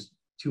think there's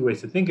two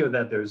ways to think of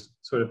that. There's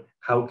sort of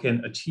how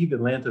can Achieve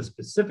Atlanta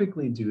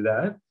specifically do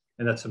that,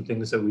 and that's some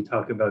things that we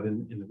talk about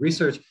in the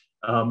research.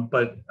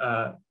 But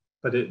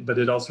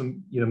it also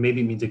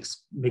maybe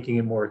means making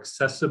it more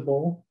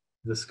accessible,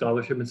 the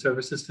scholarship and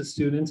services to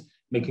students,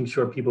 making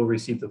sure people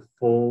receive the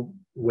full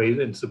weight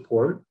and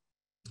support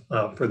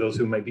for those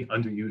who might be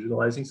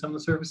underutilizing some of the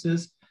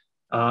services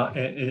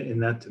in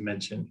that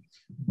dimension.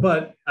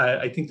 But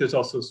I think there's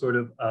also sort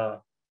of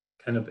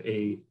kind of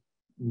a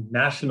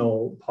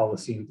national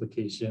policy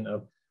implication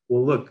of,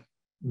 well, look,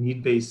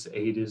 need-based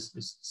aid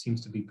seems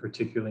to be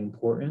particularly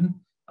important,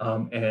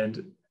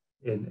 and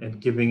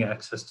giving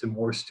access to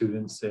more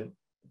students that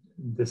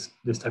this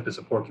type of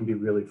support can be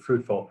really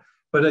fruitful.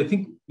 But I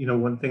think,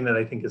 one thing that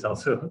I think is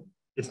also,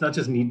 it's not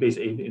just need-based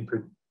aid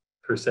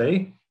per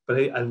se, but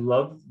I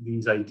love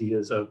these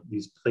ideas of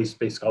these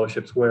place-based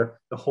scholarships where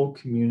the whole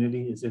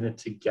community is in it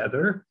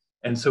together.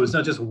 And so it's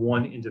not just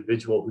one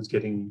individual who's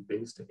getting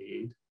need-based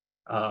aid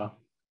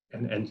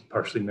and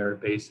partially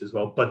merit-based as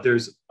well, but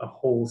there's a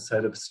whole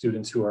set of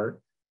students who are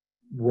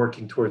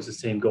working towards the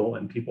same goal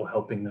and people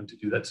helping them to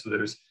do that.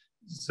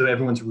 So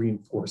everyone's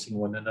reinforcing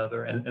one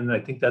another. And I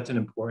think that's an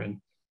important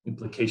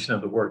implication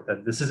of the work,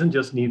 that this isn't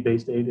just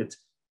need-based aid, it's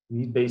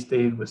need-based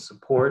aid with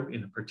support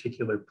in a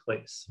particular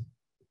place.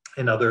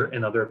 And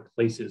other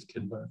places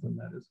can learn from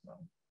that as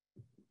well.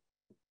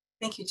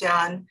 Thank you,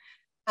 John.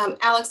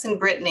 Alex and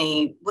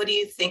Brittany, what do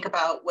you think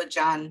about what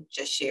John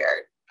just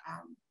shared?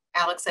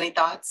 Alex, any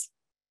thoughts?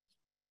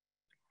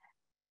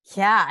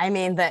 Yeah, I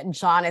mean, that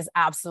John is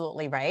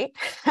absolutely right.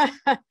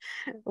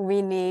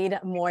 We need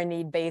more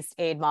need-based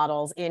aid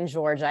models in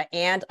Georgia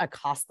and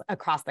across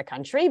the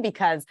country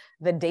because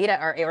the data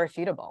are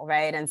irrefutable,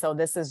 right? And so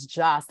this is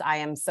I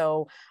am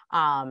so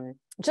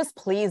just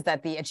pleased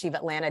that the Achieve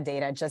Atlanta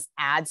data just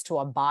adds to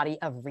a body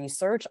of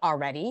research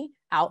already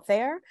out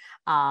there.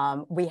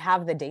 We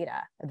have the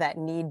data that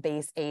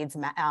need-based aids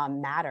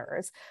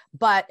matters,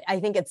 but I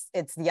think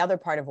it's the other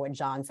part of what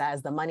John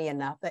says, the money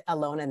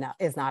alone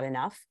is not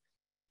enough.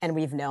 And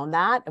we've known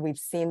that, we've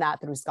seen that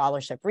through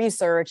scholarship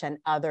research and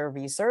other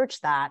research,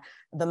 that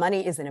the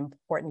money is an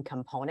important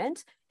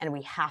component and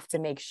we have to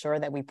make sure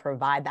that we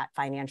provide that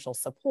financial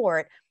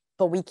support,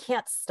 but we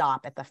can't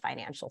stop at the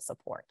financial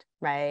support,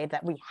 right?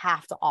 That we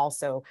have to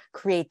also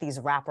create these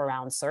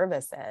wraparound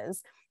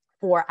services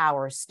for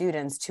our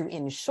students to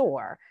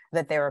ensure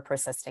that they're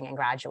persisting and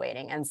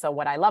graduating. And so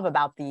what I love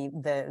about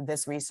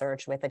this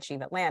research with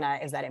Achieve Atlanta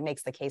is that it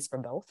makes the case for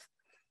both.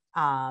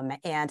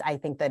 And I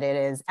think that it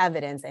is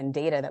evidence and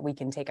data that we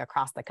can take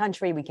across the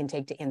country, we can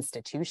take to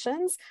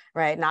institutions,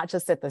 right? Not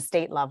just at the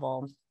state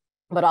level,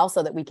 but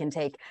also that we can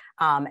take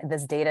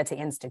this data to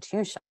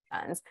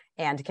institutions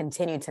and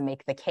continue to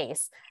make the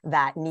case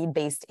that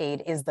need-based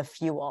aid is the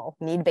fuel.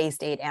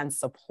 Need-based aid and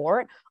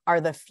support are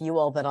the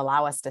fuel that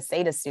allow us to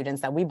say to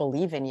students that we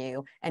believe in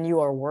you and you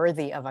are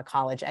worthy of a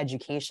college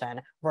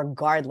education,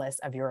 regardless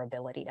of your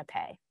ability to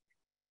pay.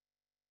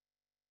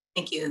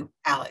 Thank you,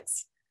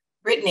 Alex.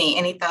 Brittany,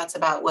 any thoughts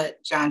about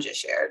what John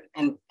just shared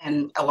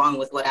and along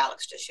with what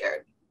Alex just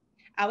shared?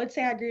 I would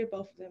say I agree with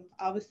both of them.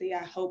 Obviously,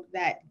 I hope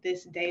that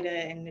this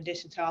data, in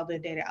addition to all the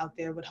data out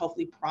there, would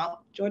hopefully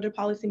prompt Georgia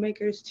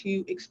policymakers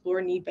to explore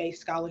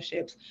need-based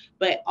scholarships,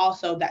 but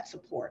also that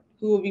support.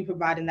 Who will be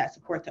providing that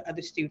support to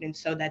other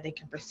students so that they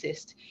can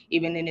persist,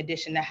 even in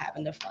addition to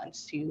having the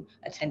funds to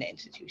attend an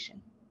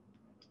institution?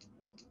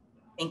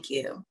 Thank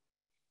you.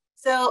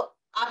 So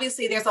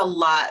obviously, there's a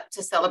lot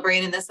to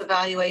celebrate in this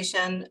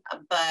evaluation,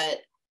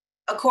 but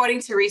according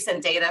to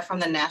recent data from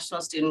the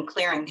National Student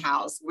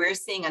Clearinghouse, we're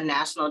seeing a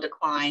national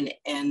decline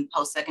in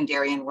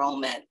post-secondary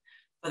enrollment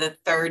for the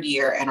third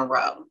year in a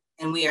row.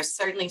 And we are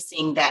certainly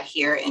seeing that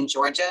here in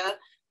Georgia,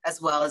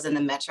 as well as in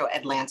the Metro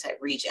Atlanta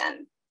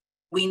region.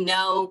 We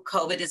know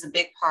COVID is a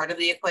big part of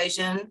the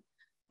equation,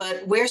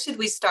 but where should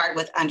we start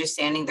with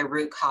understanding the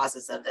root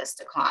causes of this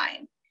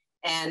decline?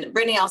 And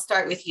Brittany, I'll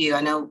start with you.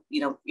 I know,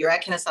 you're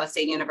at Kennesaw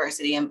State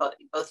University, and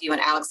both you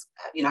and Alex,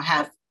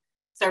 have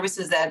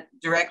services that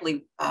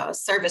directly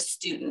service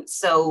students.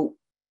 So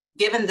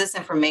given this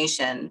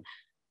information,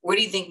 where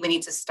do you think we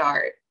need to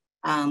start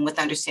with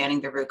understanding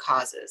the root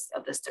causes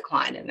of this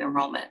decline in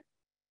enrollment?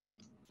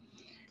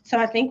 So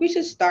I think we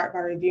should start by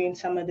reviewing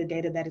some of the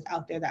data that is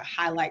out there that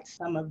highlights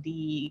some of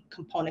the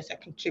components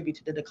that contribute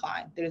to the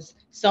decline. There's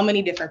so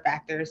many different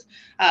factors,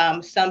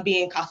 some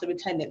being cost of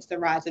attendance, the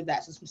rise of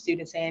that, so some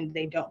students saying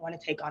they don't want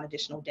to take on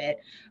additional debt.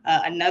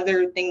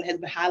 Another thing that has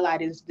been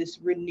highlighted is this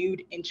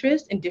renewed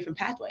interest in different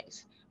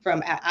pathways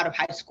from out of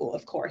high school,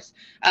 of course.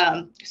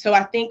 So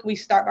I think we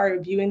start by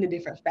reviewing the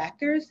different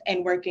factors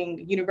and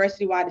working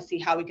university-wide to see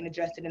how we can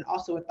address it, and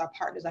also with our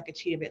partners like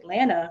Achieve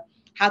Atlanta,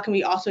 how can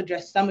we also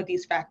address some of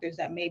these factors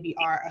that maybe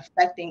are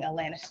affecting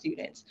Atlanta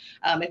students?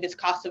 If it's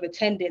cost of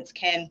attendance,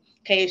 can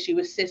KSU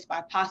assist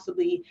by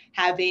possibly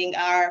having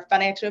our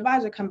financial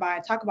advisor come by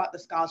and talk about the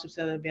scholarships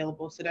that are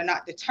available so they're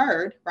not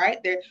deterred, right?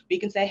 We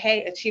can say,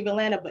 hey, Achieve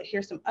Atlanta, but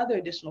here's some other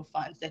additional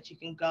funds that you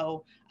can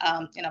go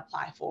and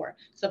apply for.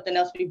 Something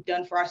else we've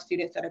done for our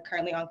students that are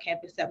currently on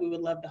campus that we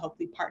would love to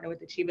hopefully partner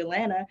with Achieve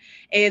Atlanta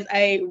is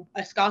a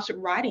scholarship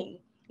writing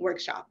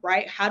workshop,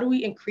 right? How do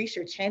we increase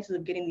your chances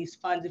of getting these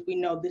funds if we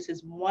know this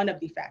is one of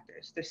the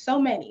factors? There's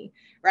so many,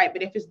 right?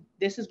 But if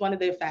this is one of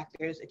the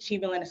factors,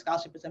 Achieve Atlanta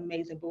Scholarship is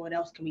amazing, but what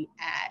else can we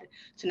add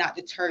to not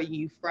deter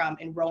you from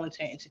enrolling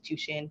to an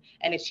institution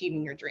and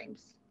achieving your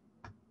dreams?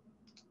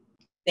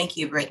 Thank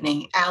you,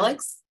 Brittany.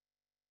 Alex?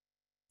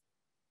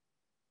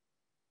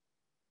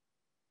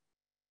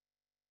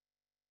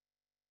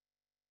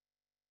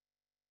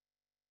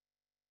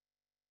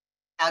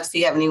 Alex, do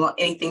you have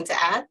anything to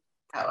add?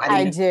 Oh,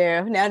 I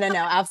do. No,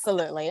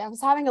 absolutely. I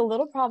was having a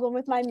little problem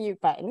with my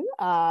mute button.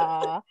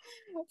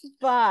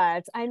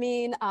 But I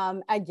mean,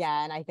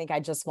 again, I think I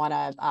just want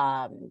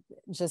to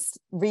just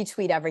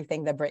retweet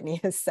everything that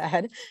Brittany has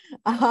said.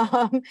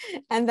 And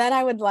then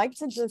I would like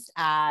to just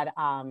add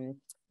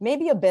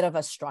maybe a bit of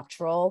a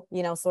structural,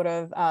 sort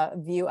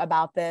of view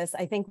about this.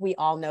 I think we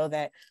all know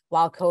that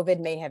while COVID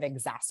may have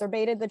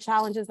exacerbated the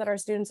challenges that our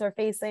students are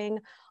facing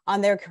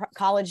on their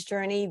college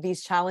journey,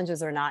 these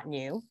challenges are not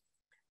new.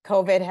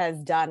 COVID has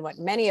done what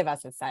many of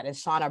us have said, is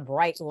shone a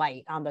bright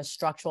light on the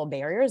structural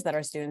barriers that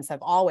our students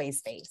have always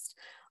faced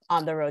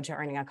on the road to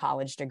earning a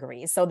college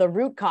degree. So the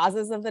root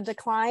causes of the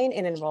decline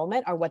in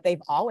enrollment are what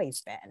they've always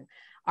been.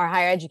 Our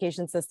higher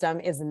education system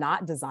is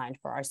not designed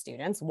for our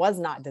students, was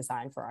not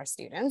designed for our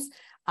students.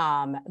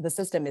 The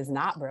system is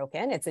not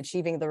broken. It's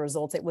achieving the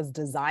results it was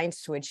designed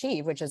to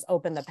achieve, which is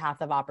open the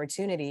path of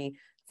opportunity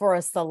for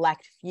a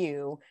select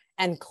few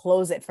and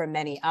close it for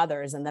many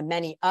others. And the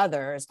many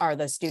others are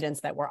the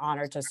students that we're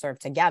honored to serve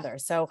together.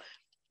 So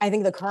I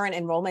think the current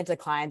enrollment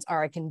declines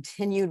are a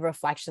continued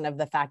reflection of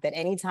the fact that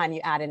anytime you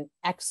add an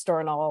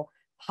external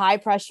high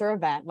pressure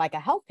event like a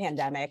health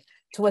pandemic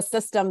to a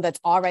system that's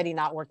already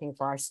not working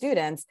for our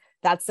students,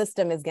 that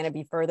system is going to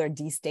be further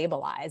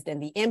destabilized,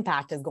 and the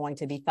impact is going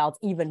to be felt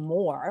even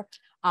more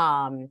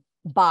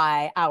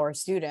by our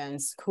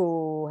students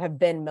who have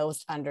been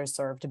most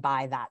underserved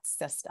by that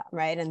system,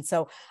 right? And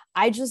so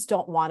I just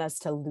don't want us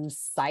to lose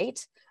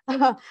sight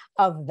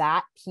of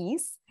that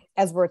piece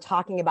as we're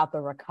talking about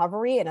the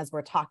recovery and as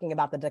we're talking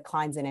about the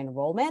declines in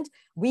enrollment.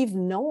 We've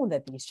known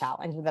that these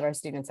challenges, that our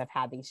students have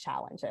had these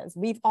challenges.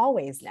 We've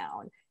always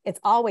known.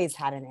 It's always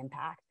had an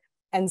impact.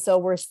 And so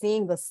we're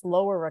seeing the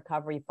slower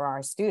recovery for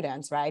our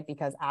students, right?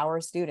 Because our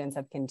students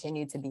have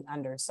continued to be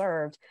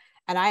underserved.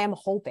 And I am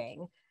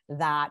hoping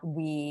that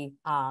we,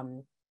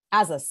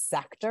 as a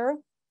sector,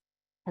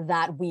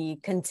 that we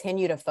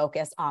continue to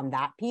focus on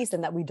that piece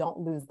and that we don't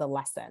lose the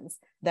lessons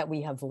that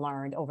we have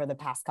learned over the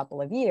past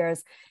couple of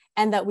years.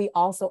 And that we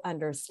also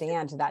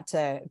understand that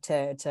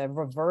to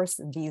reverse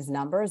these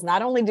numbers,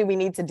 not only do we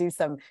need to do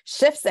some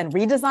shifts and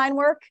redesign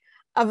work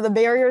of the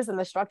barriers and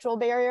the structural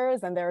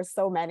barriers, and there are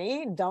so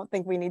many, don't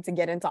think we need to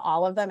get into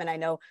all of them. And I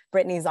know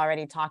Brittany's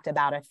already talked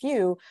about a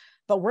few,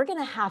 but we're going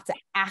to have to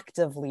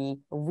actively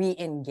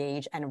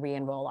re-engage and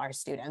re-enroll our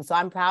students. So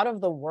I'm proud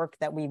of the work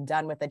that we've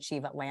done with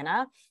Achieve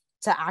Atlanta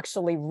to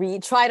actually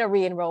try to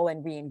re-enroll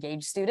and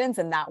re-engage students.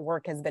 And that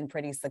work has been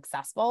pretty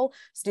successful,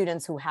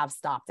 students who have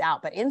stopped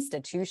out. But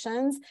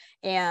institutions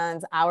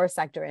and our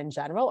sector in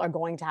general are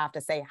going to have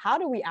to say, how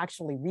do we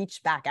actually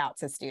reach back out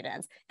to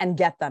students and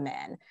get them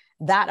in?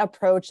 That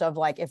approach of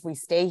like, if we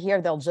stay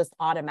here, they'll just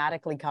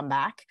automatically come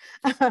back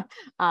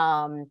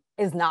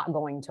is not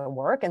going to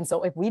work. And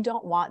so if we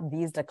don't want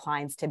these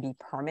declines to be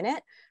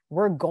permanent,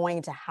 we're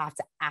going to have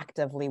to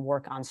actively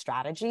work on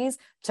strategies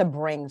to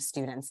bring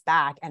students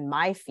back. And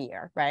my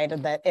fear, right,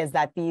 is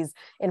that these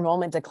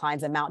enrollment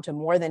declines amount to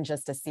more than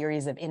just a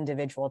series of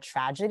individual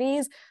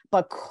tragedies,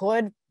 but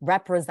could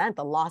represent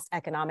the lost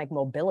economic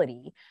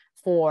mobility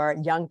for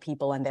young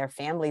people and their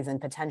families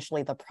and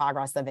potentially the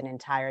progress of an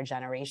entire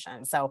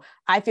generation. So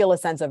I feel a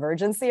sense of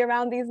urgency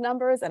around these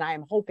numbers, and I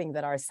am hoping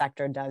that our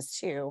sector does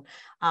too,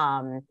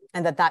 and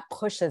that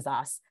pushes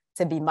us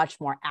to be much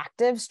more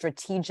active,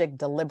 strategic,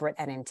 deliberate,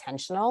 and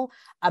intentional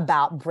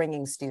about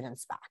bringing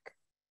students back.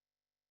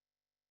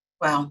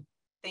 Well,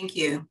 thank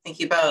you. Thank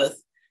you both.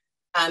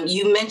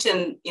 You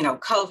mentioned,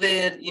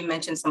 COVID, you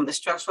mentioned some of the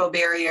structural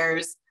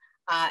barriers,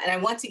 and I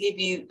want to give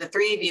you, the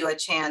three of you, a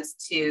chance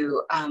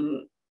to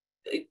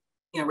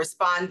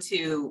respond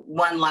to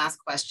one last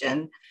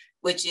question,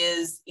 which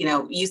is,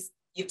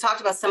 you've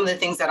talked about some of the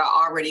things that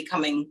are already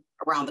coming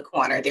around the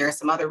corner. There are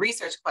some other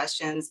research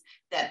questions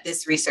that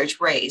this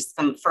research raised,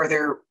 some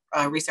further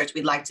research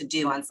we'd like to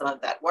do on some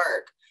of that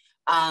work.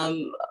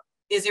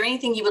 Is there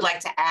anything you would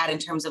like to add in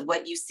terms of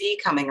what you see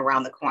coming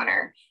around the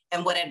corner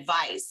and what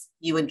advice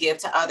you would give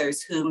to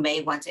others who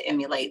may want to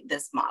emulate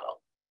this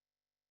model?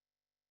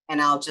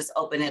 And I'll just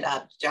open it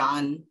up,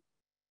 John,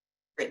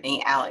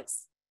 Brittany,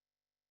 Alex.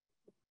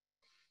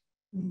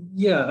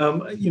 Yeah,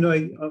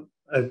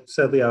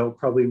 sadly, I'll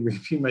probably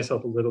repeat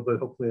myself a little bit.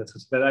 Hopefully that's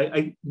what's bad.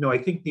 I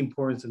think the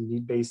importance of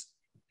need-based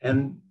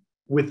and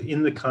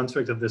within the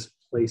construct of this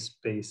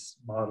place-based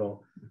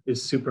model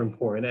is super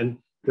important. And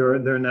there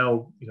are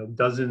now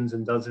dozens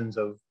and dozens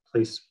of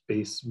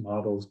place-based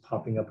models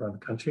popping up around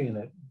the country, and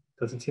it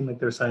doesn't seem like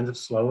there are signs of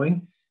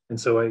slowing. And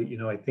so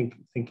I think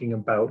thinking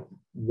about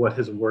what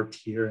has worked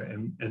here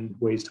and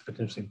ways to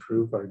potentially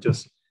improve are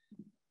just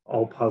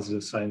all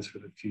positive signs for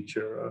the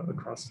future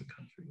across the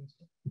country.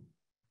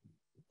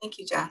 Thank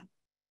you, John.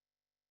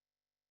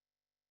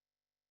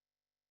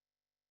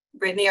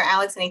 Brittany or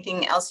Alex,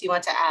 anything else you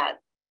want to add?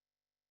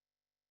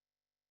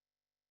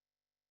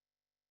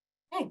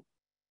 Okay.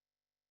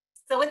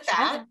 So with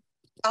that,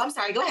 oh, I'm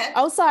sorry, go ahead.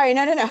 Oh, sorry,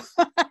 no. I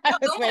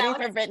was waiting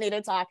Alex. for Brittany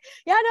to talk.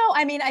 Yeah, no,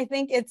 I mean, I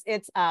think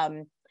it's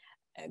a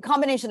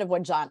combination of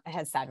what John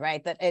has said,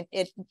 right? That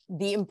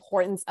the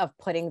importance of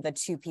putting the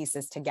two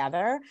pieces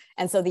together.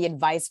 And so the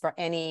advice for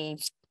any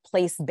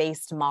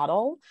place-based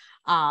model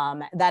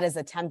that is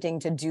attempting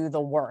to do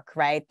the work,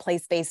 right?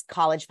 Place-based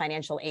college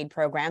financial aid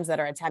programs that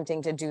are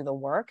attempting to do the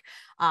work.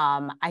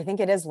 I think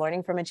it is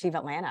learning from Achieve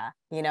Atlanta,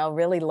 you know,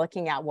 really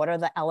looking at what are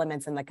the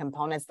elements and the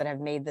components that have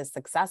made this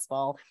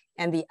successful.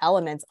 And the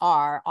elements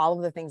are all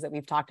of the things that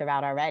we've talked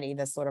about already,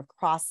 this sort of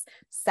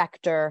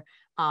cross-sector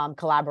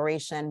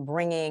collaboration,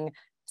 bringing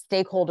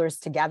stakeholders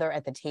together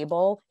at the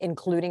table,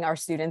 including our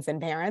students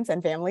and parents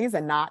and families,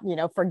 and not, you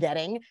know,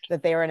 forgetting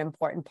that they are an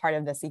important part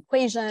of this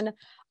equation.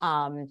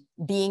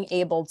 Being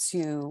able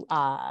to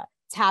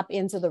tap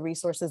into the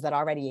resources that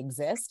already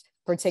exist,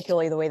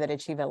 particularly the way that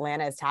Achieve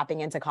Atlanta is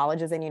tapping into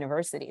colleges and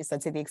universities. So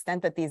to the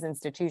extent that these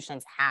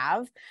institutions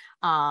have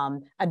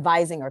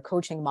advising or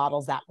coaching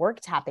models that work,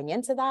 tapping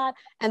into that,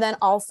 and then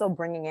also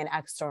bringing in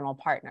external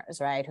partners,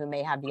 right, who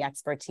may have the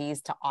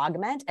expertise to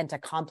augment and to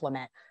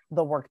complement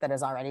the work that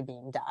is already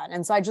being done.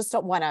 And so I just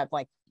don't want to,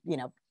 like, you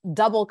know,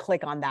 double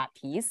click on that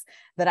piece,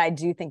 that I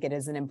do think it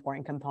is an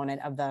important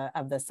component of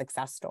the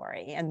success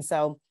story. And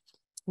so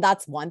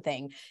that's one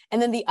thing.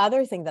 And then the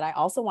other thing that I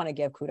also want to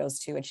give kudos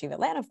to Achieve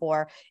Atlanta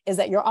for is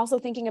that you're also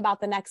thinking about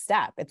the next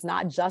step. It's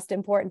not just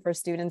important for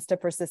students to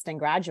persist and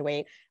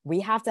graduate. We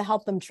have to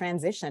help them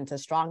transition to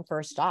strong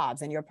first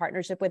jobs. And your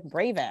partnership with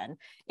Braven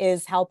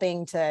is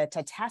helping to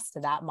test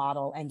that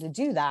model and to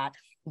do that.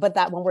 But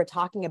that when we're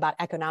talking about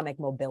economic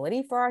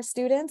mobility for our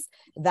students,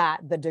 that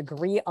the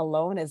degree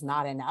alone is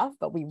not enough,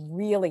 but we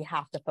really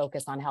have to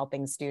focus on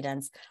helping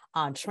students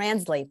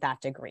translate that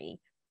degree,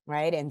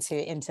 right,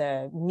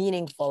 into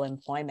meaningful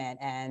employment.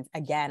 And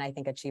again, I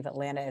think Achieve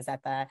Atlanta is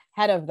at the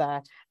head of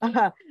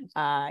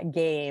the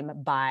game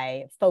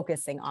by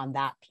focusing on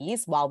that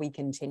piece while we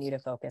continue to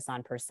focus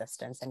on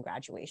persistence and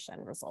graduation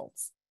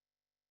results.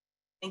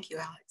 Thank you,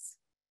 Alex.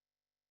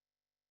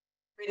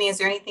 Brittany, is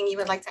there anything you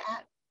would like to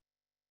add?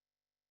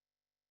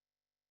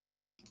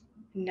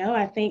 No,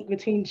 I think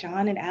between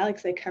John and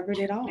Alex, they covered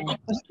it all.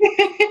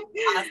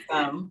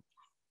 Awesome.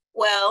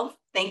 Well,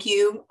 thank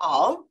you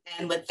all.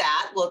 And with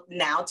that, we'll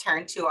now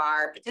turn to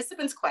our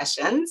participants'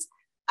 questions.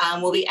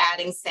 We'll be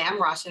adding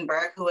Sam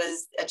Rauschenberg, who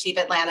is Achieve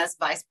Atlanta's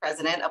Vice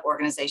President of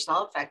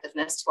Organizational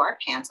Effectiveness, to our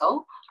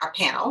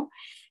panel.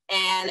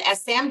 And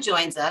as Sam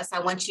joins us, I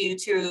want you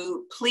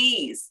to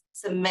please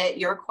submit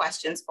your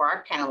questions for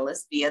our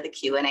panelists via the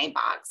Q&A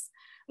box.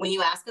 When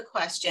you ask a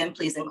question,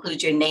 please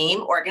include your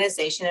name,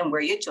 organization, and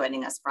where you're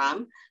joining us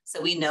from,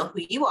 so we know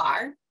who you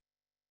are.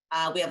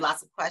 We have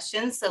lots of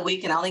questions, so we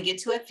can only get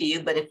to a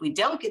few, but if we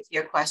don't get to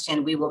your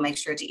question, we will make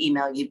sure to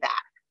email you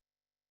back.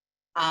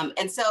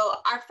 And so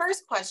our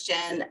first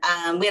question,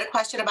 we had a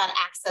question about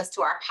access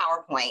to our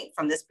PowerPoint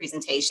from this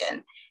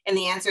presentation. And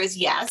the answer is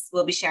yes,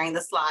 we'll be sharing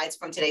the slides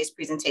from today's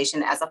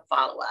presentation as a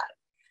follow-up.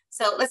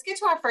 So let's get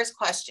to our first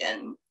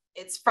question.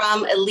 It's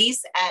from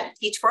Elise at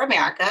Teach for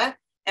America,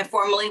 and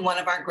formerly one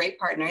of our great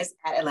partners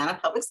at Atlanta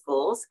Public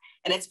Schools.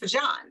 And it's for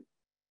John.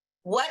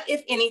 What,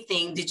 if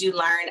anything, did you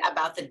learn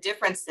about the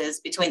differences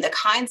between the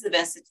kinds of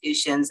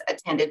institutions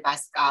attended by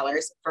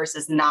scholars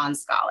versus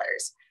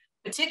non-scholars,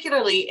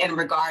 particularly in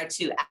regard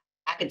to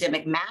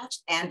academic match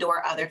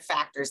and/or other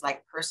factors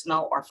like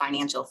personal or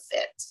financial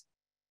fit?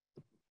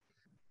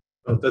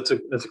 Oh, that's a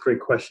great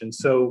question.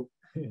 So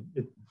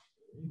it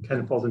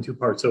kind of falls in two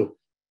parts. So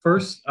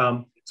first,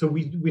 so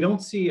we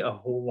don't see a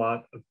whole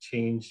lot of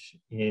change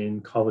in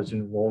college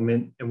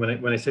enrollment. And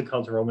when I said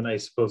college enrollment, I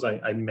suppose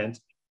I meant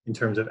in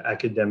terms of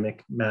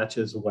academic match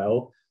as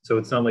well. So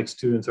it's not like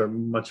students are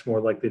much more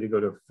likely to go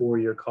to a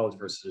four-year college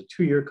versus a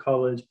two-year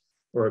college,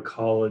 or a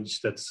college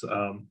that's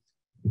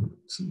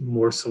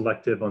more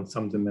selective on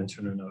some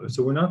dimension or another.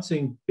 So we're not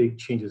seeing big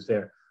changes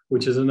there,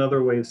 which is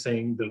another way of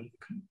saying the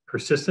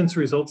persistence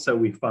results that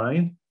we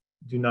find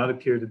do not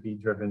appear to be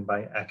driven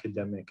by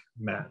academic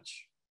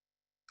match.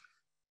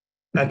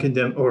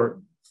 Academic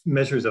or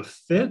measures of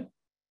fit,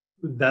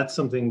 that's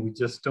something we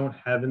just don't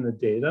have in the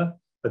data,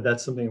 but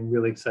that's something I'm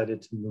really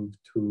excited to move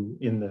to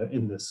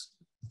in this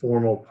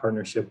formal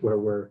partnership where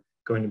we're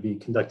going to be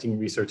conducting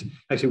research.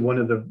 Actually, one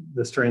of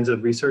the strands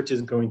of research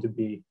is going to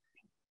be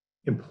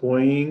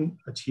employing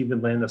Achieve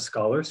Atlanta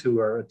scholars who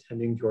are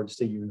attending Georgia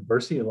State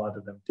University. A lot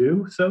of them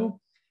do so,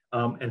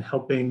 and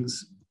helping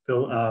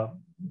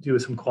do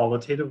some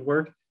qualitative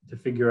work to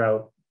figure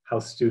out how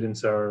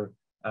students are,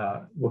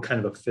 what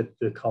kind of a fit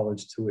the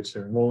college to which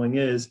they're enrolling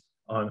is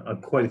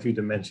on quite a few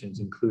dimensions,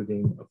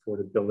 including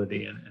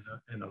affordability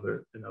and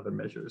other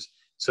measures.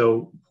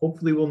 So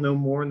hopefully we'll know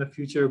more in the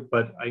future,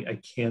 but I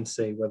can't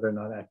say whether or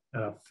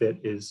not fit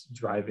is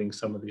driving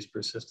some of these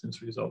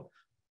persistence results.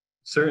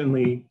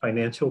 Certainly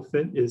financial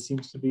fit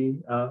seems to be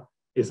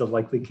is a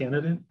likely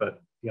candidate,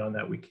 but beyond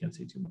that, we can't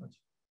say too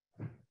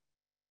much.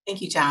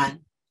 Thank you, John.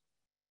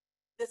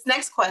 This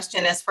next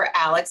question is for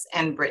Alex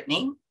and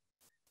Brittany.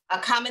 A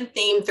common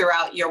theme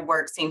throughout your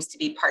work seems to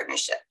be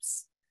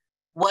partnerships.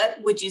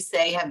 What would you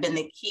say have been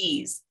the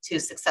keys to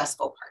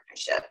successful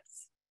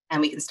partnerships?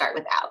 And we can start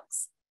with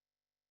Alex.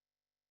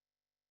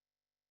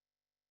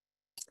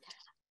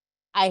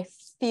 I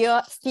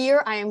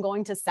fear I am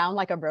going to sound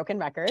like a broken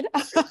record.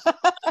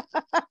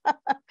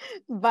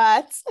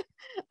 But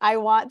I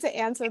want to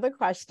answer the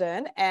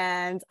question,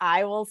 and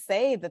I will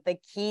say that the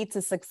key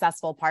to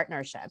successful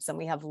partnerships, and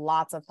we have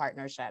lots of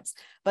partnerships,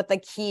 but the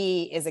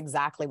key is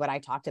exactly what I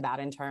talked about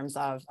in terms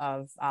of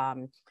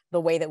the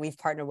way that we've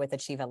partnered with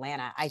Achieve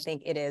Atlanta. I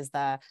think it is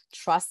the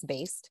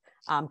trust-based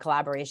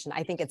collaboration.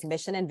 I think it's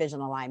mission and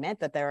vision alignment,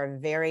 that there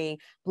are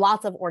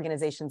lots of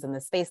organizations in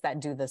the space that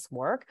do this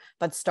work,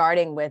 but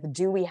starting with,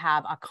 do we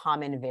have a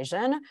common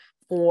vision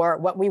for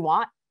what we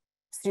want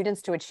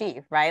students to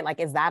achieve, right? Like,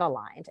 is that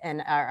aligned?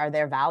 And are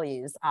there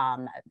values?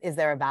 Is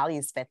there a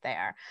values fit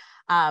there?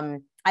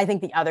 I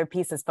think the other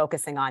piece is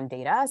focusing on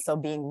data. So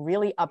being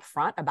really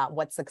upfront about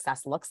what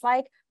success looks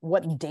like,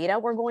 what data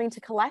we're going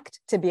to collect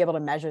to be able to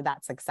measure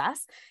that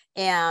success,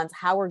 and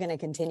how we're going to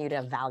continue to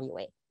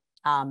evaluate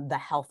the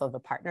health of the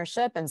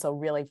partnership. And so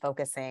really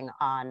focusing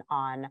on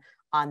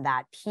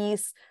that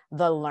piece,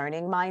 the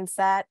learning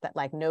mindset that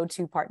like no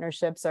two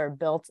partnerships are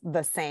built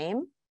the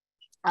same.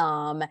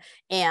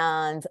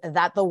 And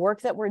that the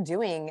work that we're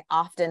doing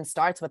often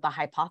starts with the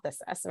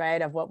hypothesis,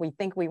 right, of what we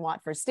think we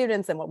want for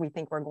students and what we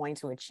think we're going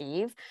to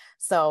achieve.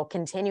 So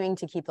continuing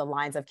to keep the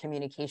lines of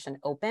communication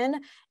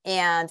open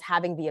and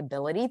having the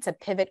ability to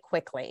pivot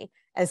quickly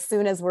as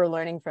soon as we're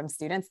learning from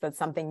students that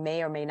something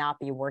may or may not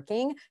be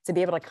working, to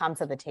be able to come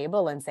to the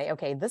table and say,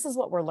 okay, this is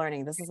what we're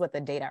learning. This is what the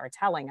data are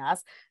telling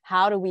us.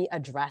 How do we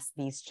address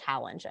these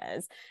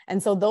challenges?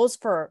 And so those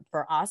for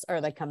us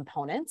are the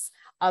components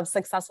of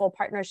successful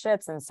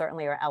partnerships, and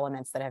certainly are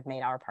elements that have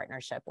made our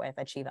partnership with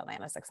Achieve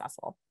Atlanta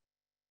successful.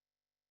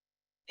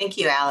 Thank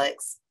you,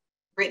 Alex.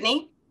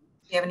 Brittany,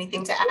 do you have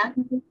anything to add?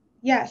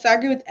 Yeah, so I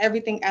agree with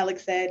everything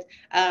Alex said.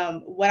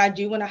 What I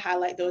do want to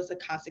highlight, though, is the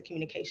constant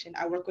communication.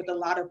 I work with a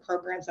lot of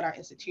programs at our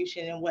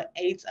institution, and what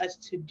aids us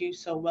to do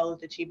so well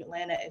with Achieve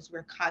Atlanta is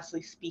we're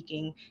constantly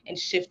speaking and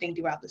shifting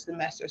throughout the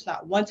semester. It's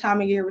not one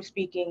time a year we're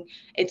speaking,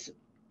 it's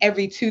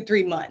every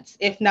 2-3 months.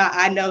 If not,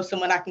 I know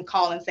someone I can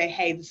call and say,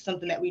 hey, this is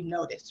something that we've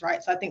noticed,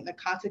 right? So I think the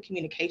constant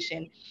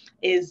communication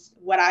is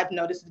what I've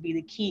noticed to be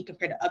the key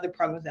compared to other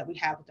programs that we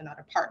have within our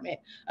department,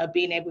 of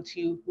being able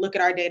to look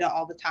at our data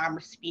all the time or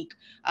speak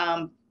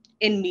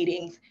in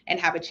meetings and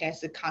have a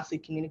chance to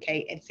constantly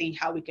communicate and see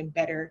how we can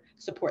better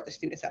support the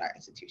students at our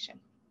institution.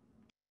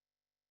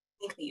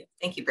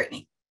 Thank you,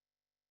 Brittany.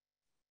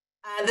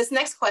 This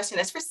next question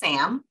is for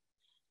Sam.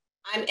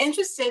 I'm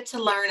interested to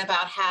learn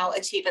about how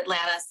Achieve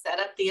Atlanta set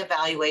up the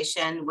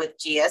evaluation with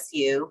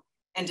GSU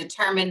and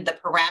determined the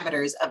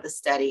parameters of the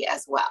study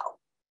as well.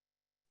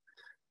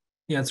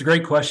 Yeah, it's a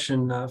great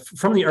question.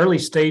 From the early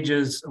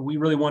stages, we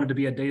really wanted to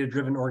be a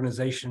data-driven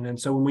organization. And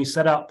so when we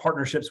set out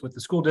partnerships with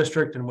the school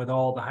district and with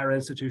all the higher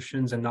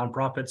institutions and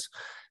nonprofits,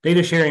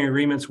 data sharing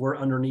agreements were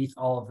underneath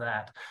all of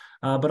that.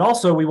 But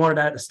also we wanted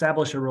to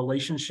establish a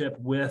relationship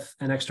with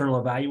an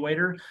external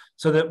evaluator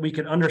so that we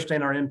could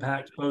understand our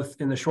impact both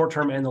in the short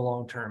term and the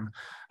long term.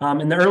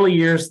 In the early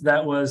years,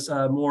 that was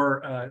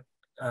more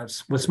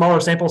with smaller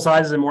sample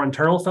sizes and more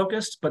internal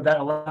focused, but that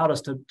allowed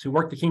us to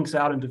work the kinks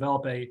out and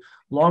develop a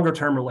longer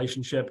term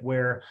relationship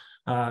where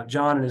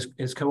John and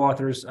his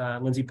co-authors,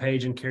 Lindsay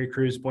and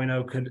Carycruz,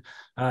 Bueno, could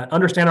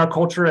understand our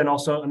culture and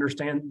also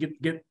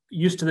get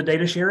used to the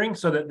data sharing,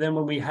 so that then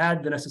when we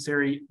had the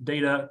necessary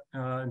data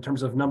in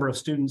terms of number of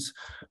students,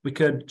 we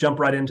could jump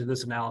right into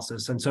this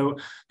analysis. And so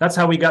that's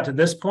how we got to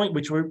this point,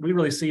 which we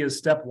really see as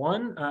step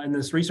one in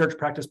this research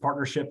practice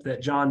partnership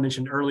that John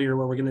mentioned earlier,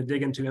 where we're going to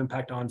dig into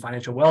impact on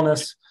financial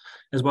wellness,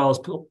 as well as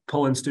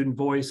pull in student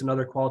voice and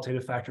other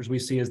qualitative factors we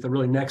see as the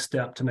really next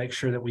step to make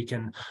sure that we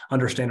can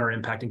understand our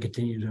impact and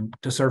continue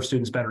to serve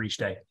students better each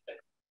day.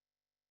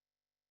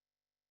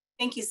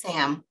 Thank you,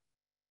 Sam.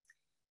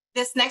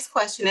 This next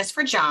question is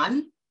for John,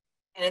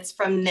 and it's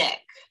from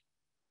Nick.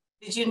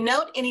 Did you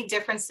note any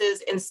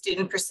differences in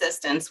student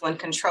persistence when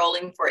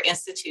controlling for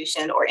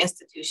institution or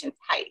institution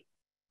type?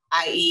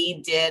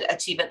 i.e., did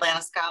Achieve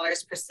Atlanta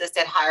scholars persist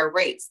at higher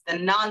rates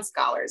than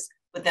non-scholars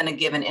within a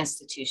given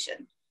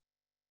institution?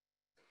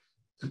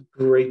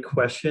 Great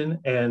question.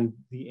 And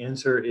the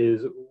answer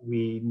is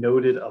we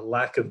noted a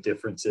lack of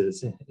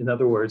differences. In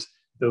other words,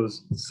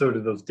 those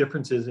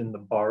differences in the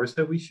bars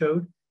that we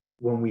showed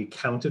when we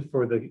counted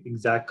for the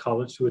exact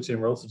college to which they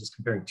enrolled, so just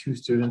comparing two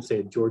students, say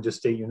at Georgia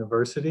State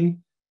University,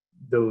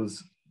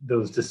 those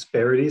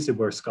disparities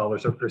where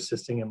scholars are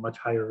persisting at much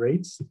higher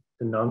rates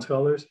than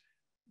non-scholars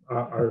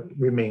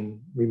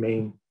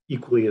remain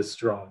equally as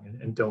strong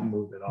and don't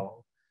move at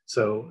all.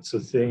 So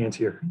to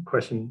answer your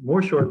question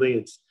more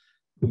shortly,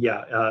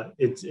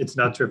 it's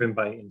not driven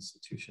by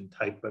institution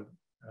type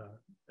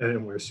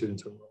and where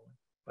students are enrolling,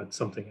 but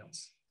something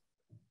else.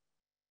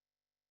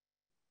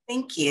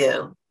 Thank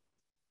you.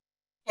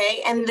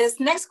 Okay, and this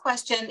next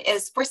question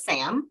is for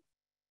Sam.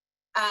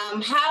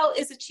 How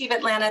is Achieve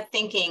Atlanta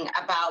thinking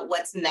about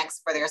what's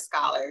next for their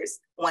scholars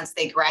once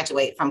they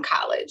graduate from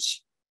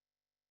college?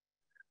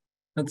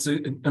 That's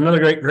another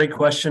great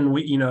question.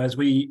 As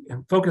we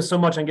focus so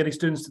much on getting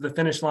students to the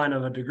finish line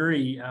of a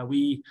degree,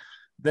 we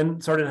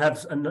then started to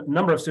have a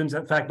number of students.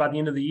 In fact, by the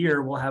end of the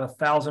year, we'll have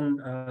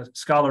 1,000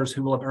 scholars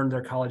who will have earned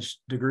their college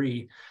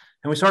degree.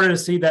 And we started to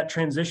see that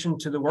transition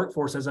to the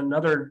workforce as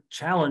another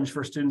challenge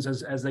for students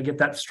as they get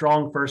that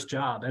strong first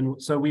job.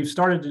 And so we've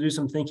started to do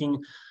some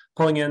thinking,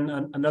 pulling in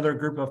another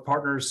group of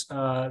partners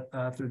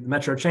through the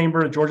Metro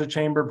Chamber, Georgia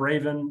Chamber,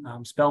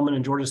 Braven, Spelman,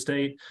 and Georgia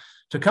State,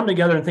 to come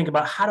together and think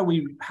about how do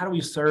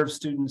we serve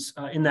students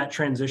in that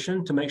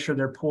transition to make sure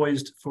they're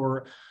poised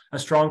for a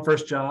strong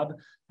first job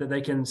that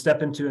they can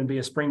step into and be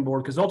a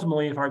springboard. Because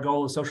ultimately, if our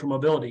goal is social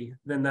mobility,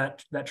 then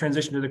that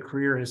transition to the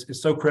career is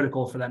so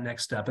critical for that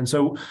next step. And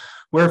so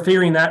we're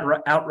figuring that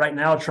out right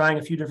now, trying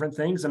a few different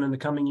things. And in the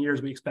coming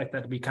years, we expect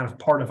that to be kind of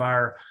part of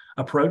our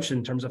approach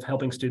in terms of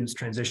helping students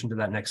transition to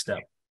that next step.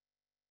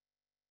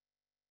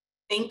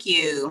 Thank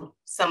you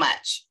so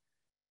much.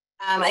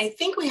 I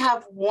think we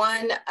have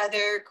one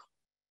other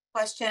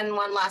question,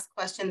 one last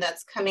question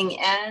that's coming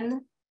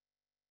in.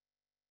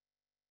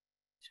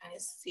 Trying to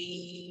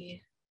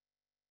see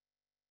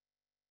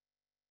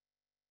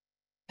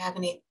if I have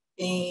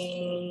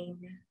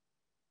anything.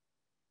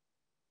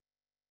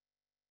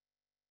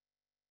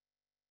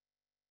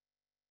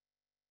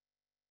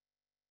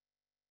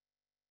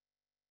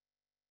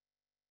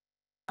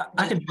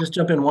 I could just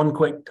jump in one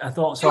quick, I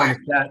thought, saw in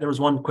the chat, there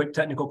was one quick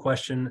technical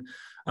question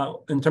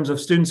in terms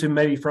of students who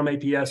may be from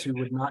APS who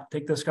would not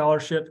take the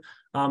scholarship.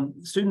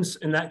 Students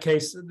in that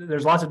case,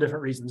 there's lots of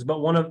different reasons,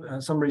 but one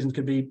of some reasons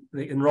could be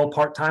they enroll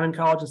part-time in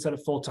college instead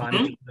of full-time,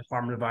 which is the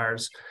Department of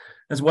Ours,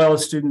 as well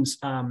as students,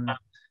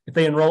 if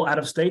they enroll out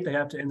of state, they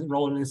have to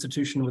enroll in an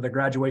institution with a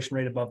graduation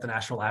rate above the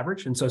national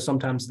average. And so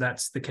sometimes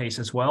that's the case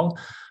as well.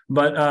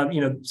 But,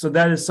 so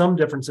that is some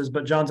differences,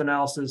 but John's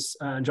analysis,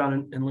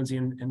 John and Lindsay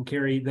and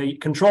Carrie, they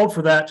controlled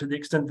for that to the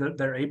extent that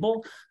they're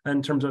able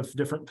in terms of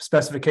different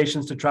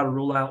specifications to try to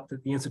rule out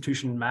that the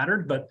institution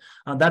mattered. But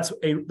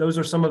those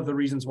are some of the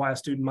reasons why a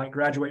student might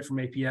graduate from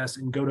APS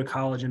and go to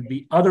college and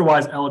be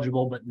otherwise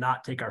eligible, but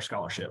not take our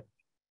scholarship.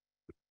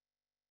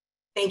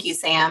 Thank you,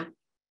 Sam.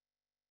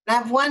 I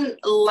have one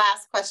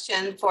last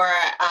question for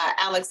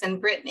Alex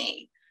and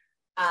Brittany.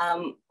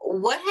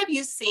 What have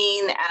you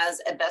seen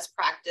as a best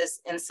practice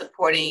in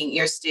supporting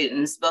your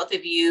students? Both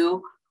of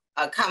you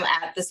come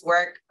at this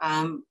work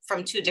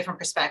from two different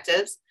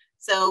perspectives.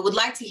 So would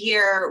like to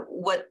hear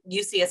what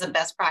you see as a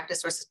best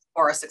practice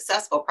or a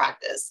successful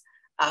practice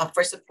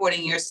for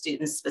supporting your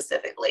students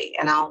specifically.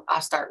 And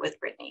I'll start with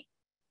Brittany.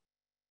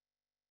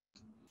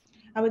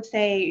 I would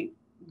say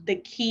the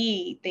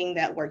key thing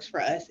that works for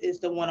us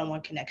is the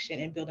one-on-one connection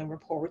and building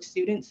rapport with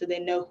students so they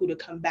know who to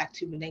come back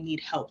to when they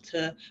need help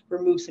to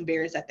remove some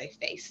barriers that they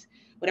face,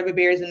 whatever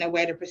barriers in their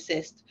way to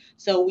persist.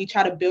 So we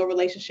try to build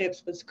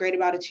relationships. What's great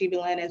about Achieve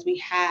Atlanta is we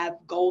have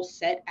goals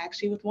set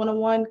actually with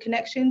one-on-one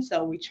connection.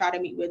 So we try to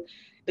meet with,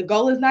 the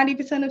goal is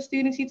 90% of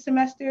students each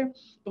semester,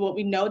 but what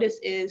we notice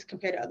is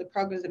compared to other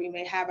programs that we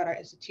may have at our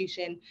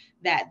institution,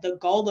 that the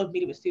goal of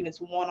meeting with students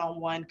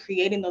one-on-one,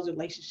 creating those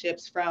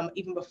relationships from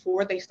even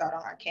before they start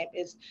on our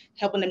campus,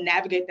 helping them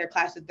navigate their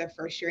classes their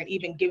first year and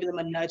even giving them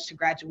a nudge to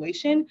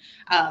graduation,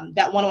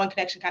 that one-on-one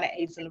connection kind of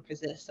aids them to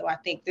persist. So I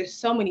think there's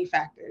so many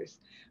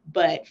factors,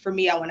 but for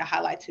me, I want to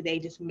highlight today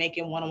just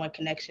making one-on-one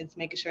connections,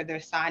 making sure they're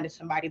assigned to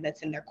somebody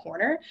that's in their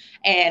corner,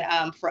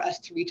 and for us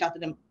to reach out to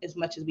them as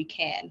much as we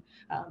can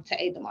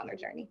to aid them on their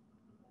journey.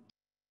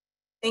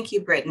 Thank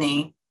you,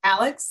 Brittany.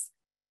 Alex?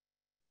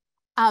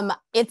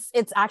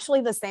 It's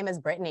actually the same as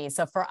Brittany.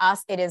 So for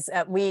us, it is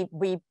we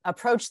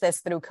approach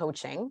this through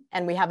coaching,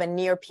 and we have a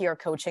near peer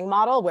coaching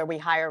model where we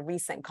hire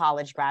recent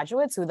college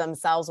graduates who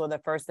themselves were the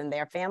first in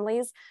their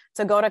families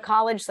to go to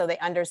college, so they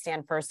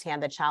understand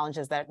firsthand the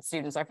challenges that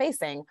students are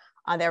facing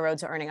on their road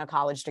to earning a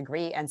college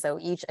degree. And so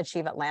each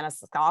Achieve Atlanta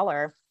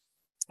scholar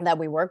that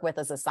we work with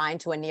is assigned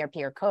to a near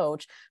peer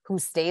coach who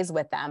stays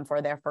with them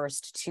for their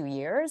first 2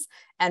 years.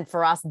 And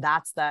for us,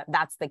 that's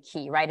the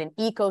key, right? An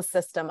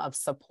ecosystem of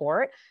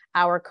support.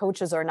 Our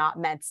coaches are not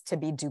meant to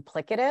be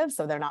duplicative.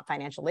 So they're not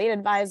financial aid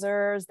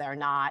advisors. They're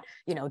not,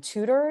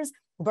 tutors,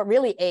 but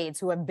really aides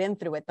who have been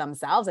through it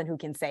themselves and who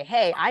can say,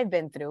 hey, I've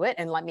been through it,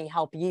 and let me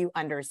help you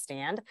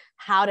understand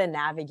how to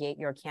navigate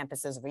your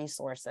campus's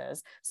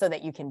resources so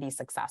that you can be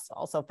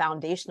successful. So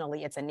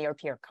foundationally, it's a near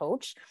peer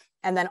coach.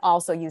 And then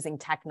also using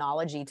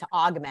technology to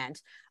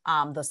augment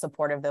the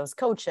support of those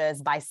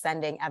coaches by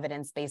sending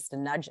evidence-based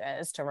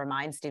nudges to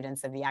remind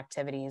students of the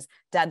activities,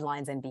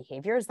 deadlines, and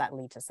behaviors that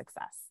lead to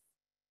success.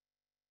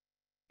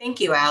 Thank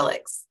you,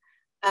 Alex.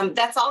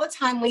 That's all the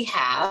time we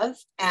have.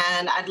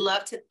 And I'd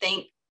love to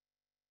thank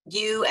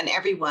you and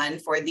everyone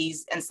for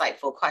these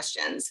insightful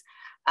questions.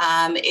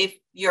 If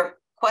your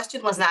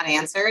question was not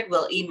answered,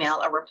 we'll email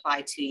a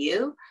reply to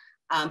you.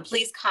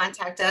 Please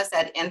contact us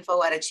at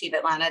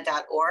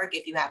info@achieveatlanta.org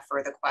if you have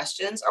further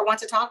questions or want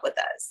to talk with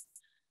us.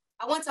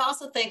 I want to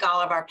also thank all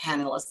of our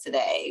panelists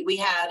today. We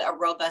had a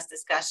robust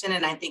discussion,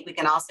 and I think we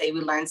can all say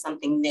we learned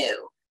something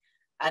new.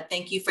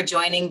 Thank you for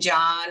joining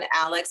John,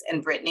 Alex,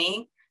 and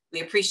Brittany.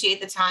 We appreciate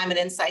the time and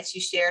insights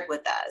you shared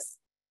with us.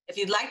 If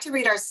you'd like to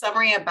read our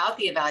summary about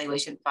the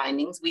evaluation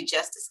findings we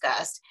just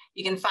discussed,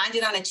 you can find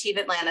it on Achieve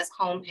Atlanta's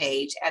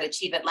homepage at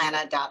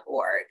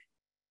achieveatlanta.org.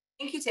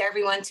 Thank you to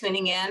everyone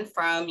tuning in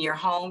from your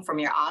home, from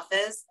your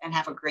office, and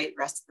have a great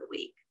rest of the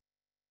week.